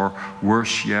lesser or,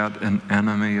 worse yet, an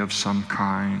enemy of some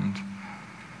kind.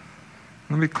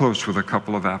 Let me close with a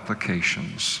couple of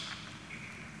applications.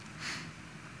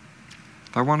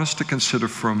 I want us to consider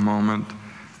for a moment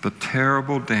the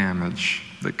terrible damage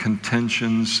that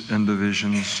contentions and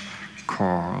divisions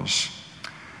cause.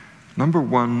 Number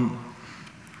one,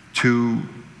 to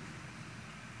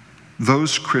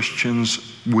those Christians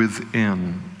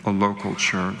within a local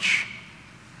church.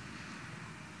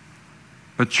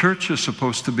 A church is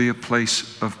supposed to be a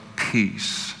place of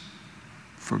peace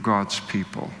for God's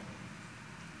people.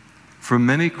 For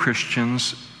many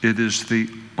Christians, it is the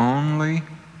only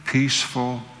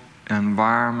peaceful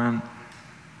environment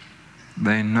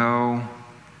they know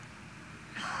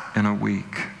in a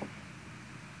week.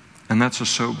 And that's a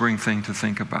sobering thing to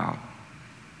think about,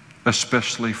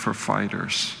 especially for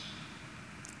fighters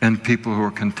and people who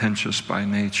are contentious by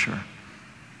nature.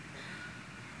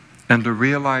 And to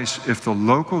realize if the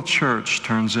local church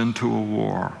turns into a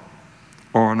war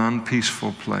or an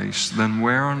unpeaceful place, then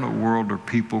where in the world are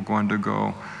people going to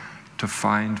go to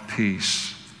find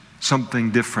peace?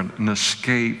 Something different, an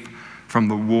escape from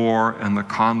the war and the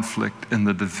conflict and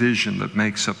the division that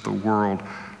makes up the world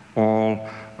all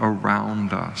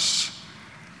around us.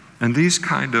 And these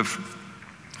kind of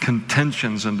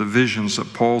contentions and divisions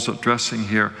that Paul's addressing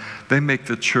here, they make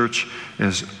the church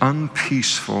as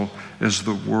unpeaceful as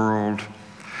the world.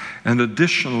 And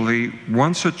additionally,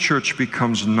 once a church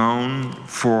becomes known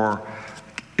for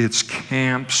its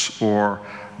camps or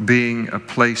being a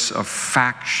place of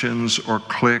factions or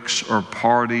cliques or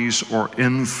parties or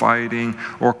infighting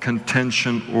or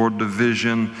contention or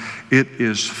division, it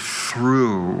is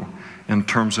through in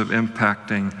terms of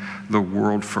impacting the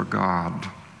world for God.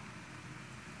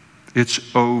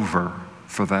 It's over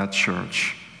for that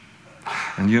church.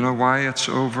 And you know why it's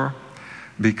over?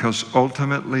 Because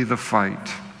ultimately the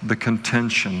fight, the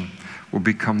contention, will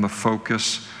become the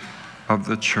focus of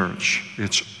the church.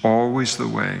 It's always the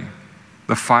way.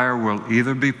 The fire will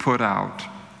either be put out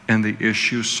and the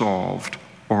issue solved,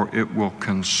 or it will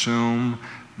consume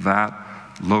that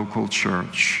local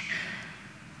church.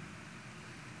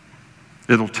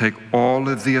 It'll take all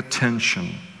of the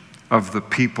attention of the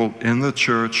people in the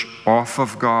church off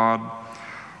of God,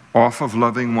 off of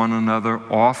loving one another,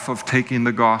 off of taking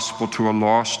the gospel to a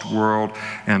lost world,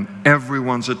 and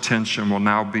everyone's attention will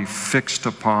now be fixed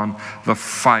upon the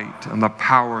fight and the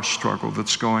power struggle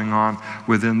that's going on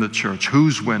within the church.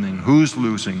 Who's winning? Who's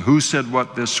losing? Who said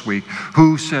what this week?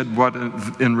 Who said what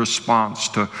in response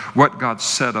to what God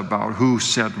said about who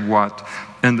said what?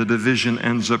 And the division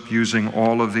ends up using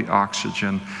all of the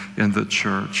oxygen in the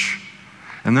church.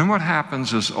 And then what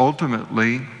happens is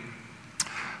ultimately,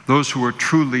 those who are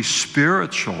truly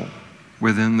spiritual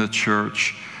within the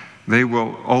church, they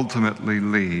will ultimately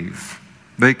leave.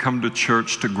 They come to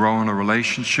church to grow in a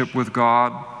relationship with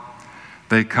God.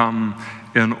 They come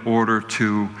in order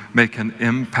to make an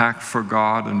impact for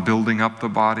God and building up the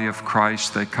body of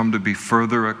Christ. They come to be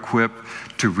further equipped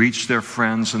to reach their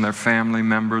friends and their family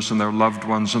members and their loved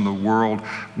ones in the world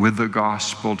with the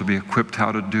gospel, to be equipped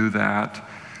how to do that.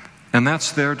 And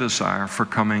that's their desire for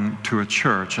coming to a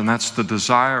church. And that's the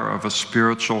desire of a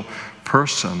spiritual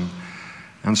person.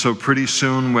 And so pretty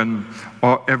soon when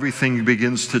everything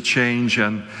begins to change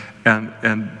and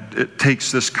it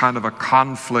takes this kind of a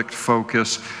conflict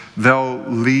focus, they'll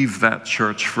leave that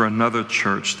church for another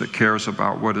church that cares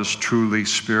about what is truly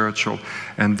spiritual.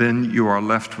 And then you are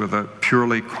left with a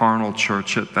purely carnal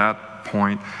church at that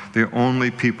point. The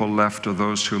only people left are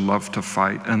those who love to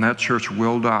fight. And that church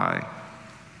will die.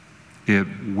 It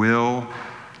will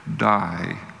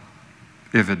die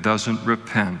if it doesn't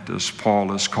repent, as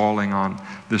Paul is calling on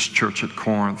this church at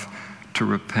Corinth to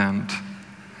repent.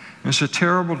 And it's a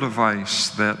terrible device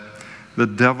that the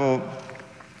devil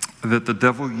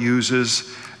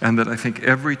uses, and that I think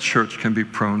every church can be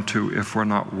prone to if we're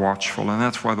not watchful. And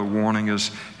that's why the warning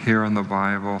is here in the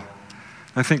Bible.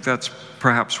 I think that's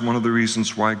perhaps one of the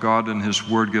reasons why God in His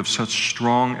Word gives such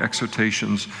strong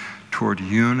exhortations toward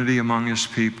unity among His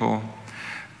people,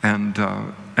 and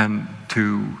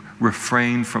to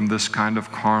refrain from this kind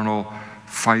of carnal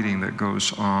fighting that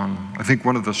goes on. I think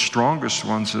one of the strongest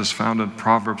ones is found in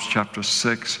Proverbs chapter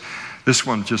 6. This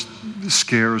one just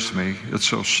scares me. It's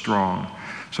so strong.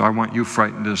 So I want you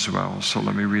frightened as well. So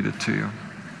let me read it to you.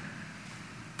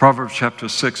 Proverbs chapter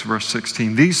 6, verse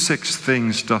 16. These 6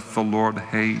 things doth the Lord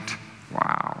hate.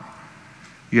 Wow.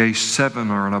 Yea,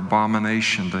 7 are an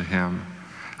abomination to Him.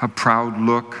 A proud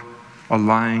look, a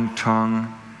lying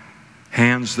tongue,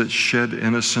 hands that shed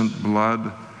innocent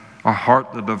blood, a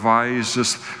heart that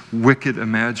devises wicked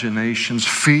imaginations,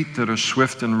 feet that are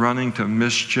swift in running to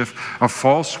mischief, a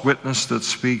false witness that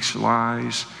speaks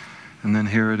lies. And then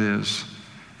here it is.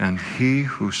 And he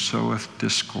who soweth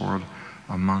discord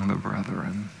among the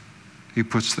brethren. He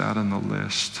puts that in the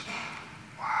list.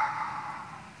 Wow.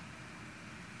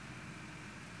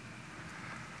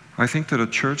 I think that a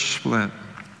church split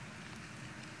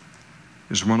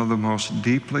is one of the most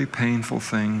deeply painful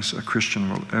things a Christian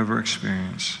will ever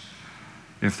experience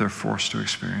if they're forced to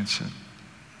experience it.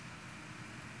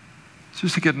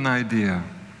 Just to get an idea,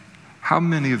 how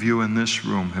many of you in this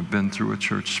room have been through a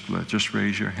church split? Just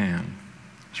raise your hand.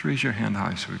 Just raise your hand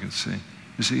high so we can see.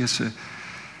 You see,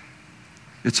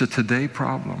 it's a today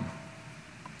problem.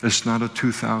 It's not a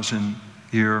 2,000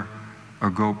 year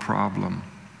ago problem.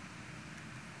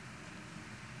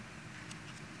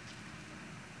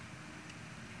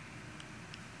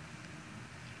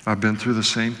 I've been through the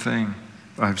same thing.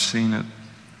 I've seen it.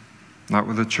 Not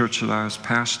with the church that I was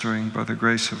pastoring, by the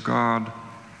grace of God.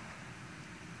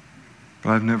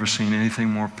 But I've never seen anything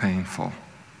more painful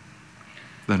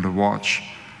than to watch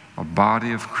a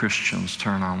body of Christians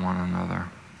turn on one another.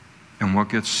 And what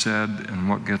gets said and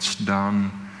what gets done,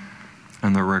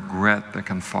 and the regret that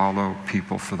can follow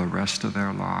people for the rest of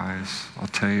their lives. I'll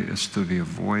tell you, it's to be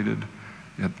avoided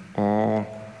at all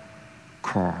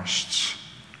costs.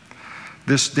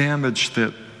 This damage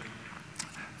that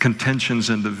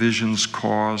contentions and divisions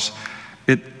cause,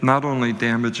 it not only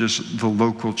damages the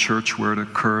local church where it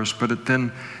occurs, but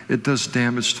it does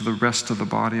damage to the rest of the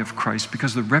body of Christ,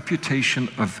 because the reputation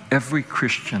of every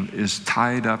Christian is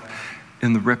tied up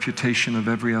in the reputation of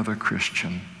every other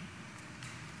Christian.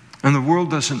 And the world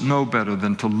doesn't know better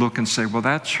than to look and say, well,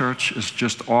 that church is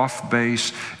just off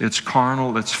base, it's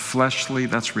carnal, it's fleshly,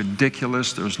 that's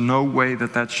ridiculous, there's no way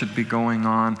that should be going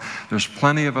on. There's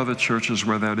plenty of other churches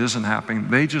where that isn't happening.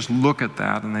 They just look at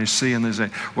that and they see and they say,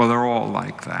 well, they're all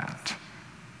like that.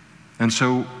 And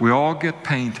so we all get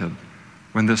painted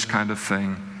when this kind of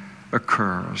thing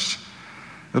occurs.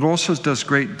 It also does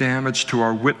great damage to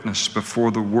our witness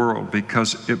before the world,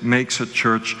 because it makes a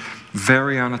church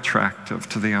very unattractive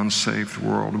to the unsaved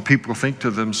world. And people think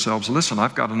to themselves, listen,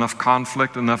 I've got enough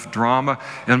conflict, enough drama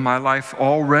in my life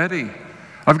already.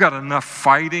 I've got enough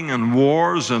fighting and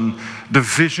wars and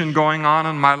division going on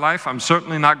in my life. I'm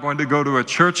certainly not going to go to a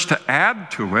church to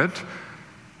add to it,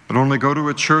 but only go to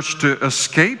a church to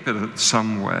escape it in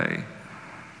some way.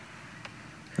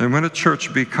 And when a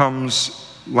church becomes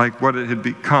like what it had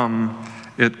become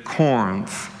at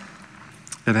Corinth,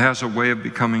 it has a way of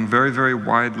becoming very, very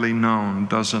widely known,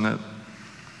 doesn't it?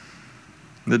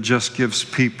 That just gives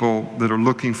people that are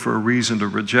looking for a reason to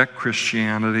reject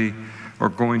Christianity or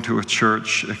going to a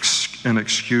church an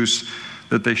excuse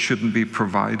that they shouldn't be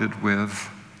provided with.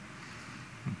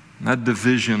 That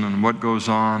division and what goes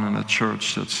on in a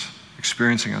church that's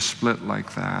experiencing a split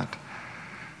like that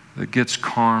gets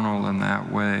carnal in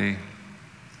that way,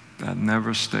 that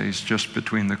never stays just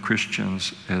between the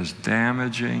Christians, as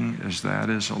damaging as that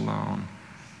is alone.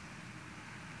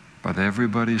 But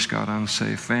everybody's got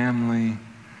unsafe family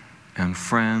and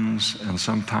friends, and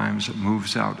sometimes it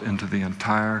moves out into the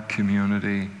entire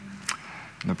community,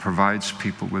 and it provides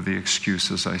people with the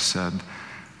excuse, as I said,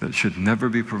 that should never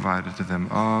be provided to them.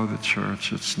 Oh, the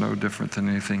church, it's no different than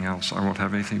anything else. I won't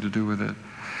have anything to do with it.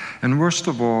 And worst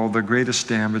of all, the greatest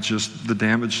damage is the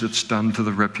damage that's done to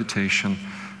the reputation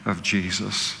of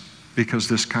Jesus, because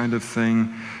this kind of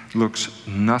thing looks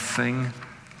nothing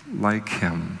like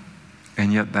him,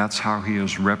 and yet that's how he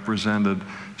is represented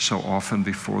so often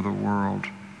before the world.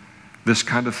 This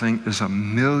kind of thing is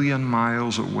 1,000,000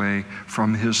 miles away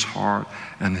from his heart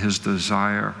and his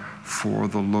desire for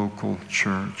the local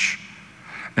church.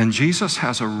 And Jesus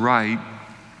has a right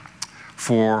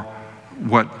for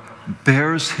what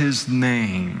bears his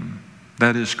name,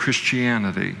 that is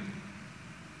Christianity,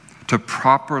 to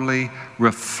properly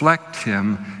reflect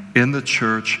him in the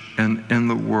church and in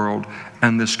the world.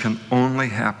 And this can only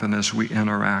happen as we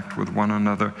interact with one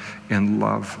another in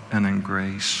love and in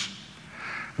grace.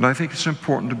 And I think it's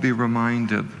important to be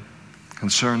reminded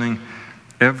concerning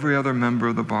every other member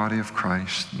of the body of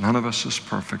Christ. None of us is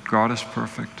perfect. God is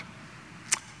perfect.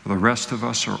 The rest of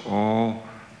us are all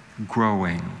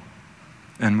growing,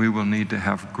 and we will need to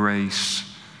have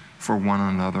grace for one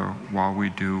another while we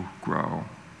do grow.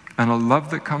 And a love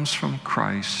that comes from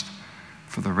Christ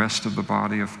for the rest of the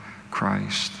body of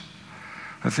Christ.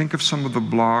 I think of some of the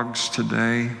blogs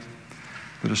today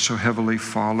that are so heavily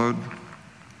followed.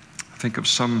 I think of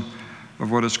some of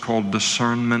what is called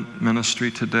discernment ministry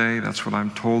today. That's what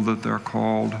I'm told that they're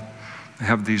called. They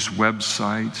have these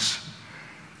websites.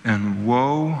 And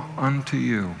woe unto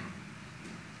you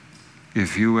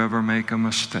if you ever make a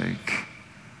mistake,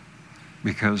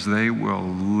 because they will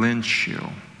lynch you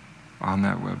on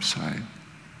that website.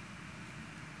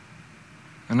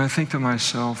 And I think to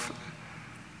myself,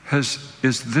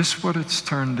 is this what it's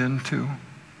turned into?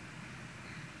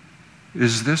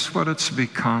 Is this what it's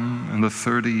become in the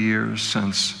 30 years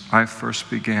since I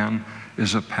first began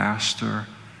as a pastor?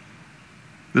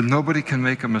 That nobody can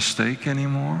make a mistake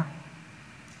anymore?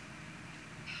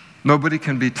 Nobody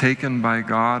can be taken by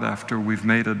God after we've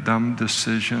made a dumb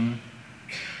decision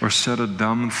or said a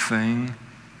dumb thing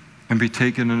and be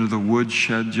taken into the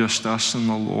woodshed, just us and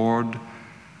the Lord,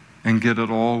 and get it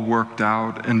all worked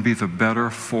out and be the better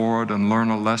for it and learn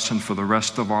a lesson for the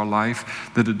rest of our life,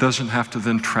 that it doesn't have to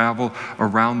then travel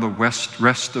around the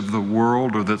rest of the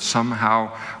world, or that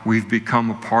somehow we've become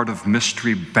a part of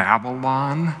Mystery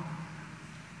Babylon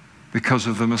because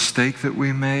of the mistake that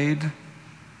we made.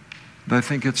 And I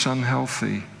think it's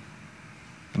unhealthy.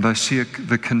 And I see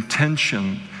the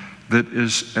contention that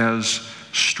is as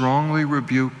strongly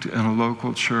rebuked in a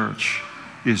local church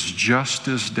is just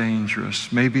as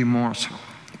dangerous, maybe more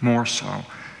so,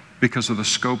 because of the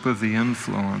scope of the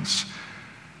influence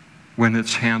when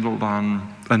it's handled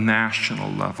on a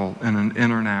national level and an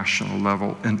international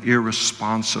level and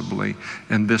irresponsibly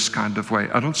in this kind of way.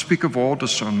 I don't speak of all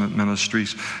discernment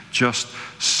ministries, just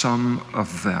some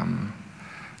of them.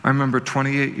 I remember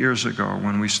 28 years ago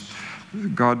when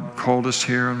God called us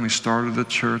here and we started the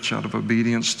church out of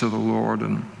obedience to the Lord,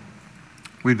 and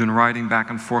we'd been riding back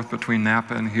and forth between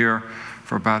Napa and here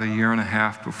for about a year and a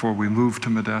half before we moved to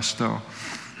Modesto.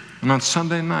 And on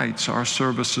Sunday nights, our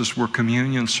services were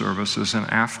communion services and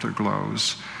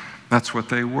afterglows. That's what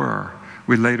they were.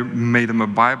 We later made them a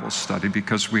Bible study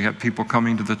because we had people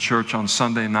coming to the church on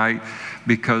Sunday night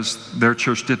because their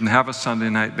church didn't have a Sunday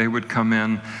night. They would come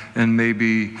in and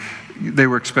maybe they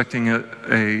were expecting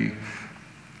a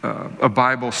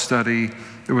Bible study.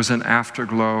 It was an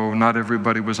afterglow. Not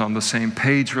everybody was on the same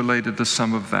page related to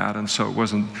some of that, and so it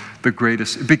wasn't the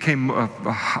greatest. It became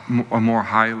a more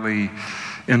highly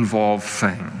involved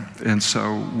thing. And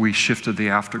so we shifted the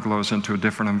afterglows into a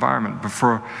different environment. But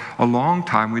for a long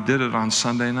time, we did it on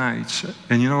Sunday nights.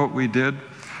 And you know what we did?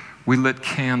 We lit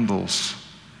candles.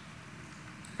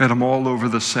 Had them all over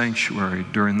the sanctuary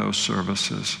during those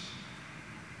services.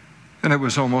 And it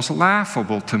was almost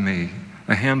laughable to me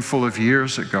a handful of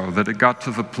years ago that it got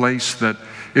to the place that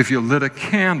if you lit a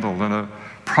candle in a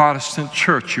Protestant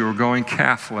church, you were going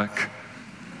Catholic.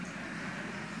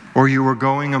 Or you were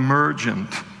going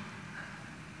emergent.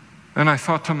 And I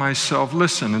thought to myself,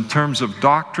 listen, in terms of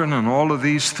doctrine and all of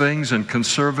these things and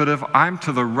conservative, I'm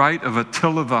to the right of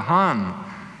Attila the Hun.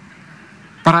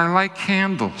 But I like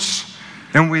candles.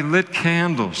 And we lit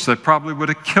candles that probably would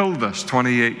have killed us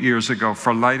 28 years ago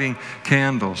for lighting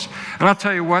candles. And I'll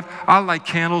tell you what, I'll light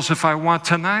candles if I want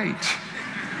tonight.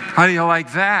 How do you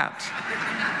like that?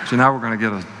 So now we're going to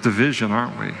get a division,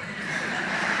 aren't we?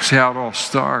 See how it all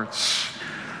starts.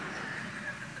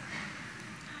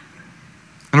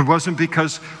 And it wasn't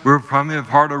because we were probably a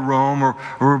part of Rome or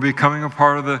we were becoming a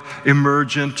part of the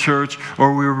emergent church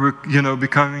or we were,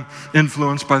 becoming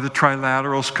influenced by the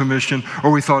Trilaterals Commission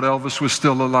or we thought Elvis was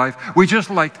still alive. We just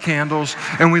liked candles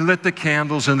and we lit the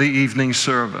candles in the evening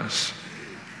service.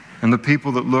 And the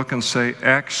people that look and say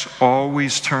X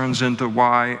always turns into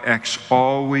Y, X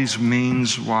always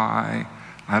means Y,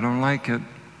 I don't like it.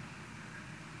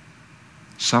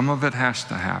 Some of it has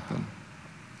to happen,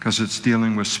 because it's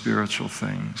dealing with spiritual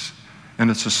things, and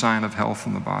it's a sign of health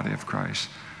in the body of Christ.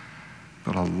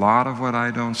 But a lot of what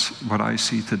I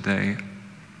see today,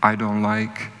 I don't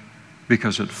like,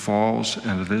 because it falls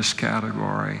into this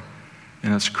category,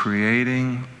 and it's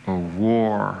creating a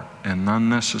war, an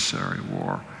unnecessary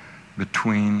war,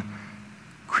 between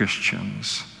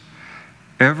Christians.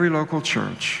 Every local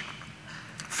church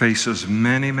faces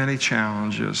many, many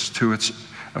challenges to its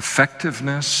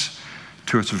effectiveness,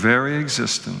 to its very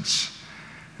existence.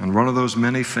 And one of those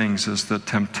many things is the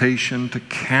temptation to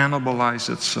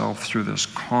cannibalize itself through this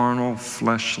carnal,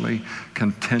 fleshly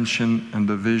contention and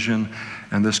division.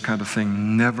 And this kind of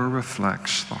thing never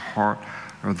reflects the heart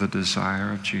or the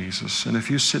desire of Jesus. And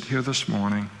if you sit here this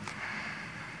morning,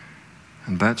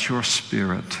 and that's your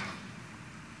spirit,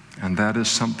 and that is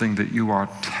something that you are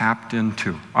tapped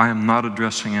into. I am not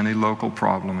addressing any local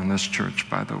problem in this church,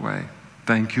 by the way.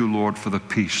 Thank you, Lord, for the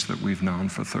peace that we've known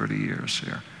for 30 years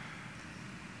here.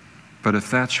 But if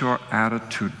that's your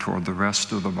attitude toward the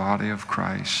rest of the body of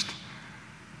Christ,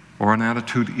 or an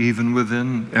attitude even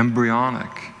within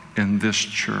embryonic in this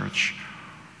church,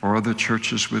 or other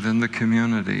churches within the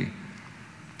community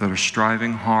that are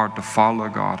striving hard to follow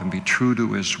God and be true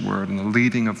to His Word and the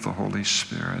leading of the Holy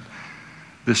Spirit,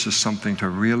 this is something to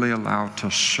really allow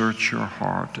to search your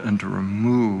heart and to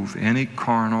remove any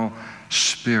carnal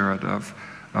spirit of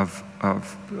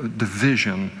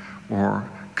division or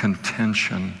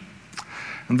contention.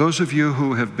 And those of you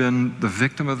who have been the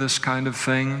victim of this kind of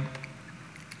thing,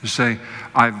 you say,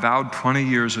 I vowed 20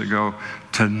 years ago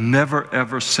to never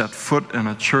ever set foot in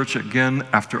a church again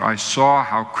after I saw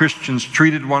how Christians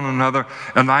treated one another,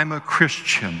 and I'm a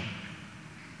Christian.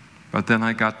 But then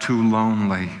I got too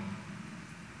lonely,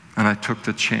 and I took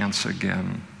the chance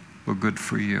again. Well, good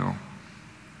for you.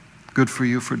 Good for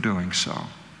you for doing so.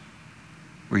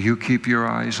 Will you keep your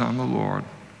eyes on the Lord?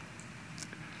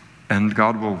 And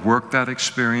God will work that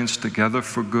experience together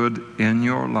for good in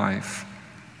your life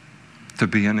to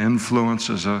be an influence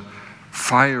as a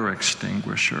fire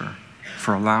extinguisher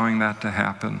for allowing that to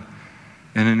happen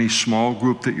in any small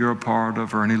group that you're a part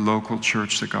of or any local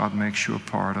church that God makes you a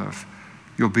part of.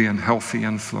 You'll be in healthy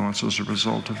influence as a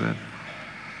result of it.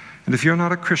 And if you're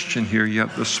not a Christian here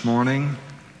yet this morning,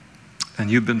 and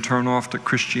you've been turned off to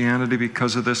Christianity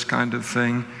because of this kind of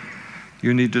thing,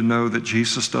 you need to know that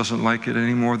Jesus doesn't like it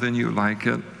any more than you like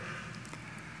it.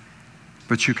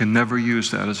 But you can never use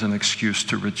that as an excuse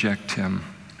to reject him,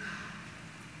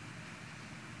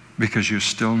 because you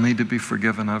still need to be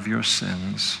forgiven of your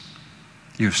sins.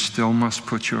 You still must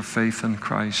put your faith in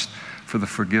Christ for the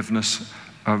forgiveness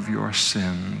of your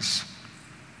sins.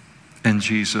 And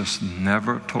Jesus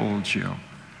never told you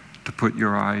to put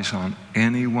your eyes on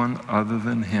anyone other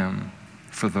than him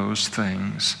for those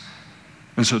things.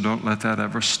 And so don't let that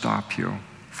ever stop you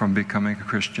from becoming a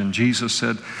Christian. Jesus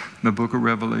said in the book of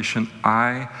Revelation,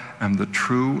 I am the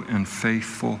true and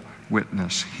faithful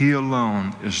witness. He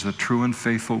alone is the true and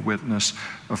faithful witness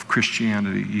of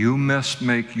Christianity. You must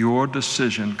make your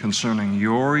decision concerning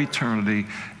your eternity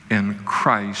in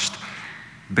Christ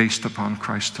based upon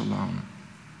Christ alone.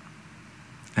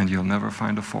 And you'll never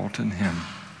find a fault in him.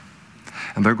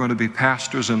 And there are going to be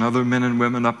pastors and other men and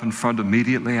women up in front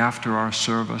immediately after our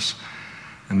service.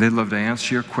 And they'd love to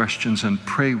answer your questions and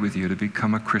pray with you to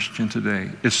become a Christian today.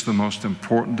 It's the most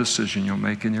important decision you'll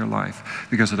make in your life,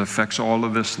 because it affects all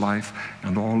of this life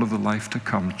and all of the life to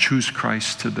come. Choose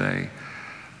Christ today.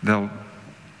 They'll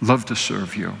love to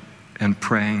serve you in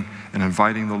praying and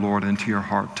inviting the Lord into your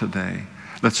heart today.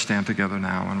 Let's stand together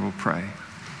now and we'll pray.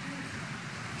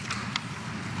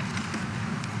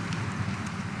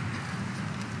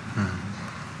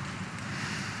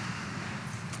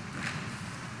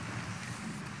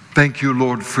 Thank you,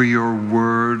 Lord, for your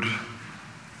word.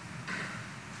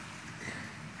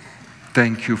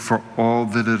 Thank you for all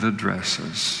that it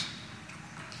addresses.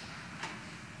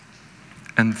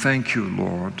 And thank you,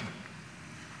 Lord,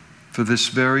 for this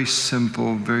very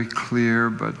simple, very clear,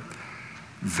 but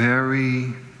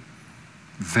very,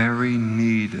 very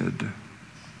needed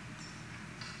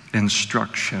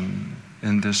instruction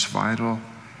in this vital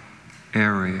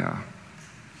area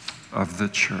of the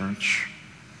church.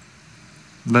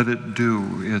 Let it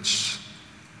do its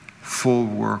full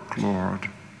work, Lord.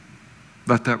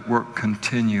 Let that work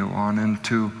continue on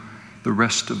into the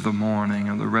rest of the morning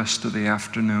and the rest of the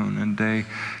afternoon and day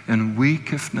and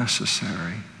week if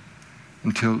necessary,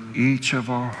 until each of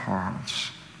our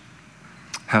hearts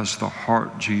has the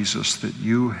heart, Jesus, that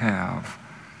you have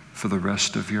for the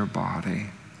rest of your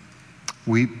body.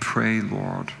 We pray,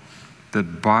 Lord,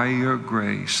 that by your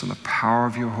grace and the power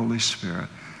of your Holy Spirit,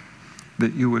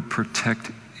 that you would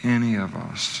protect any of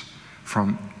us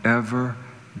from ever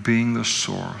being the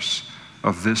source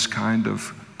of this kind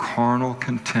of carnal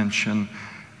contention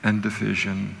and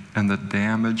division and the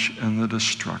damage and the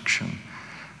destruction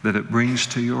that it brings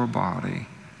to your body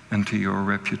and to your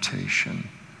reputation.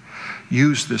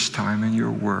 Use this time in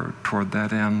your word toward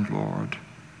that end, Lord.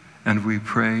 And we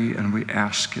pray and we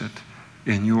ask it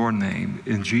in your name,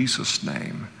 in Jesus'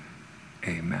 name.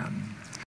 Amen.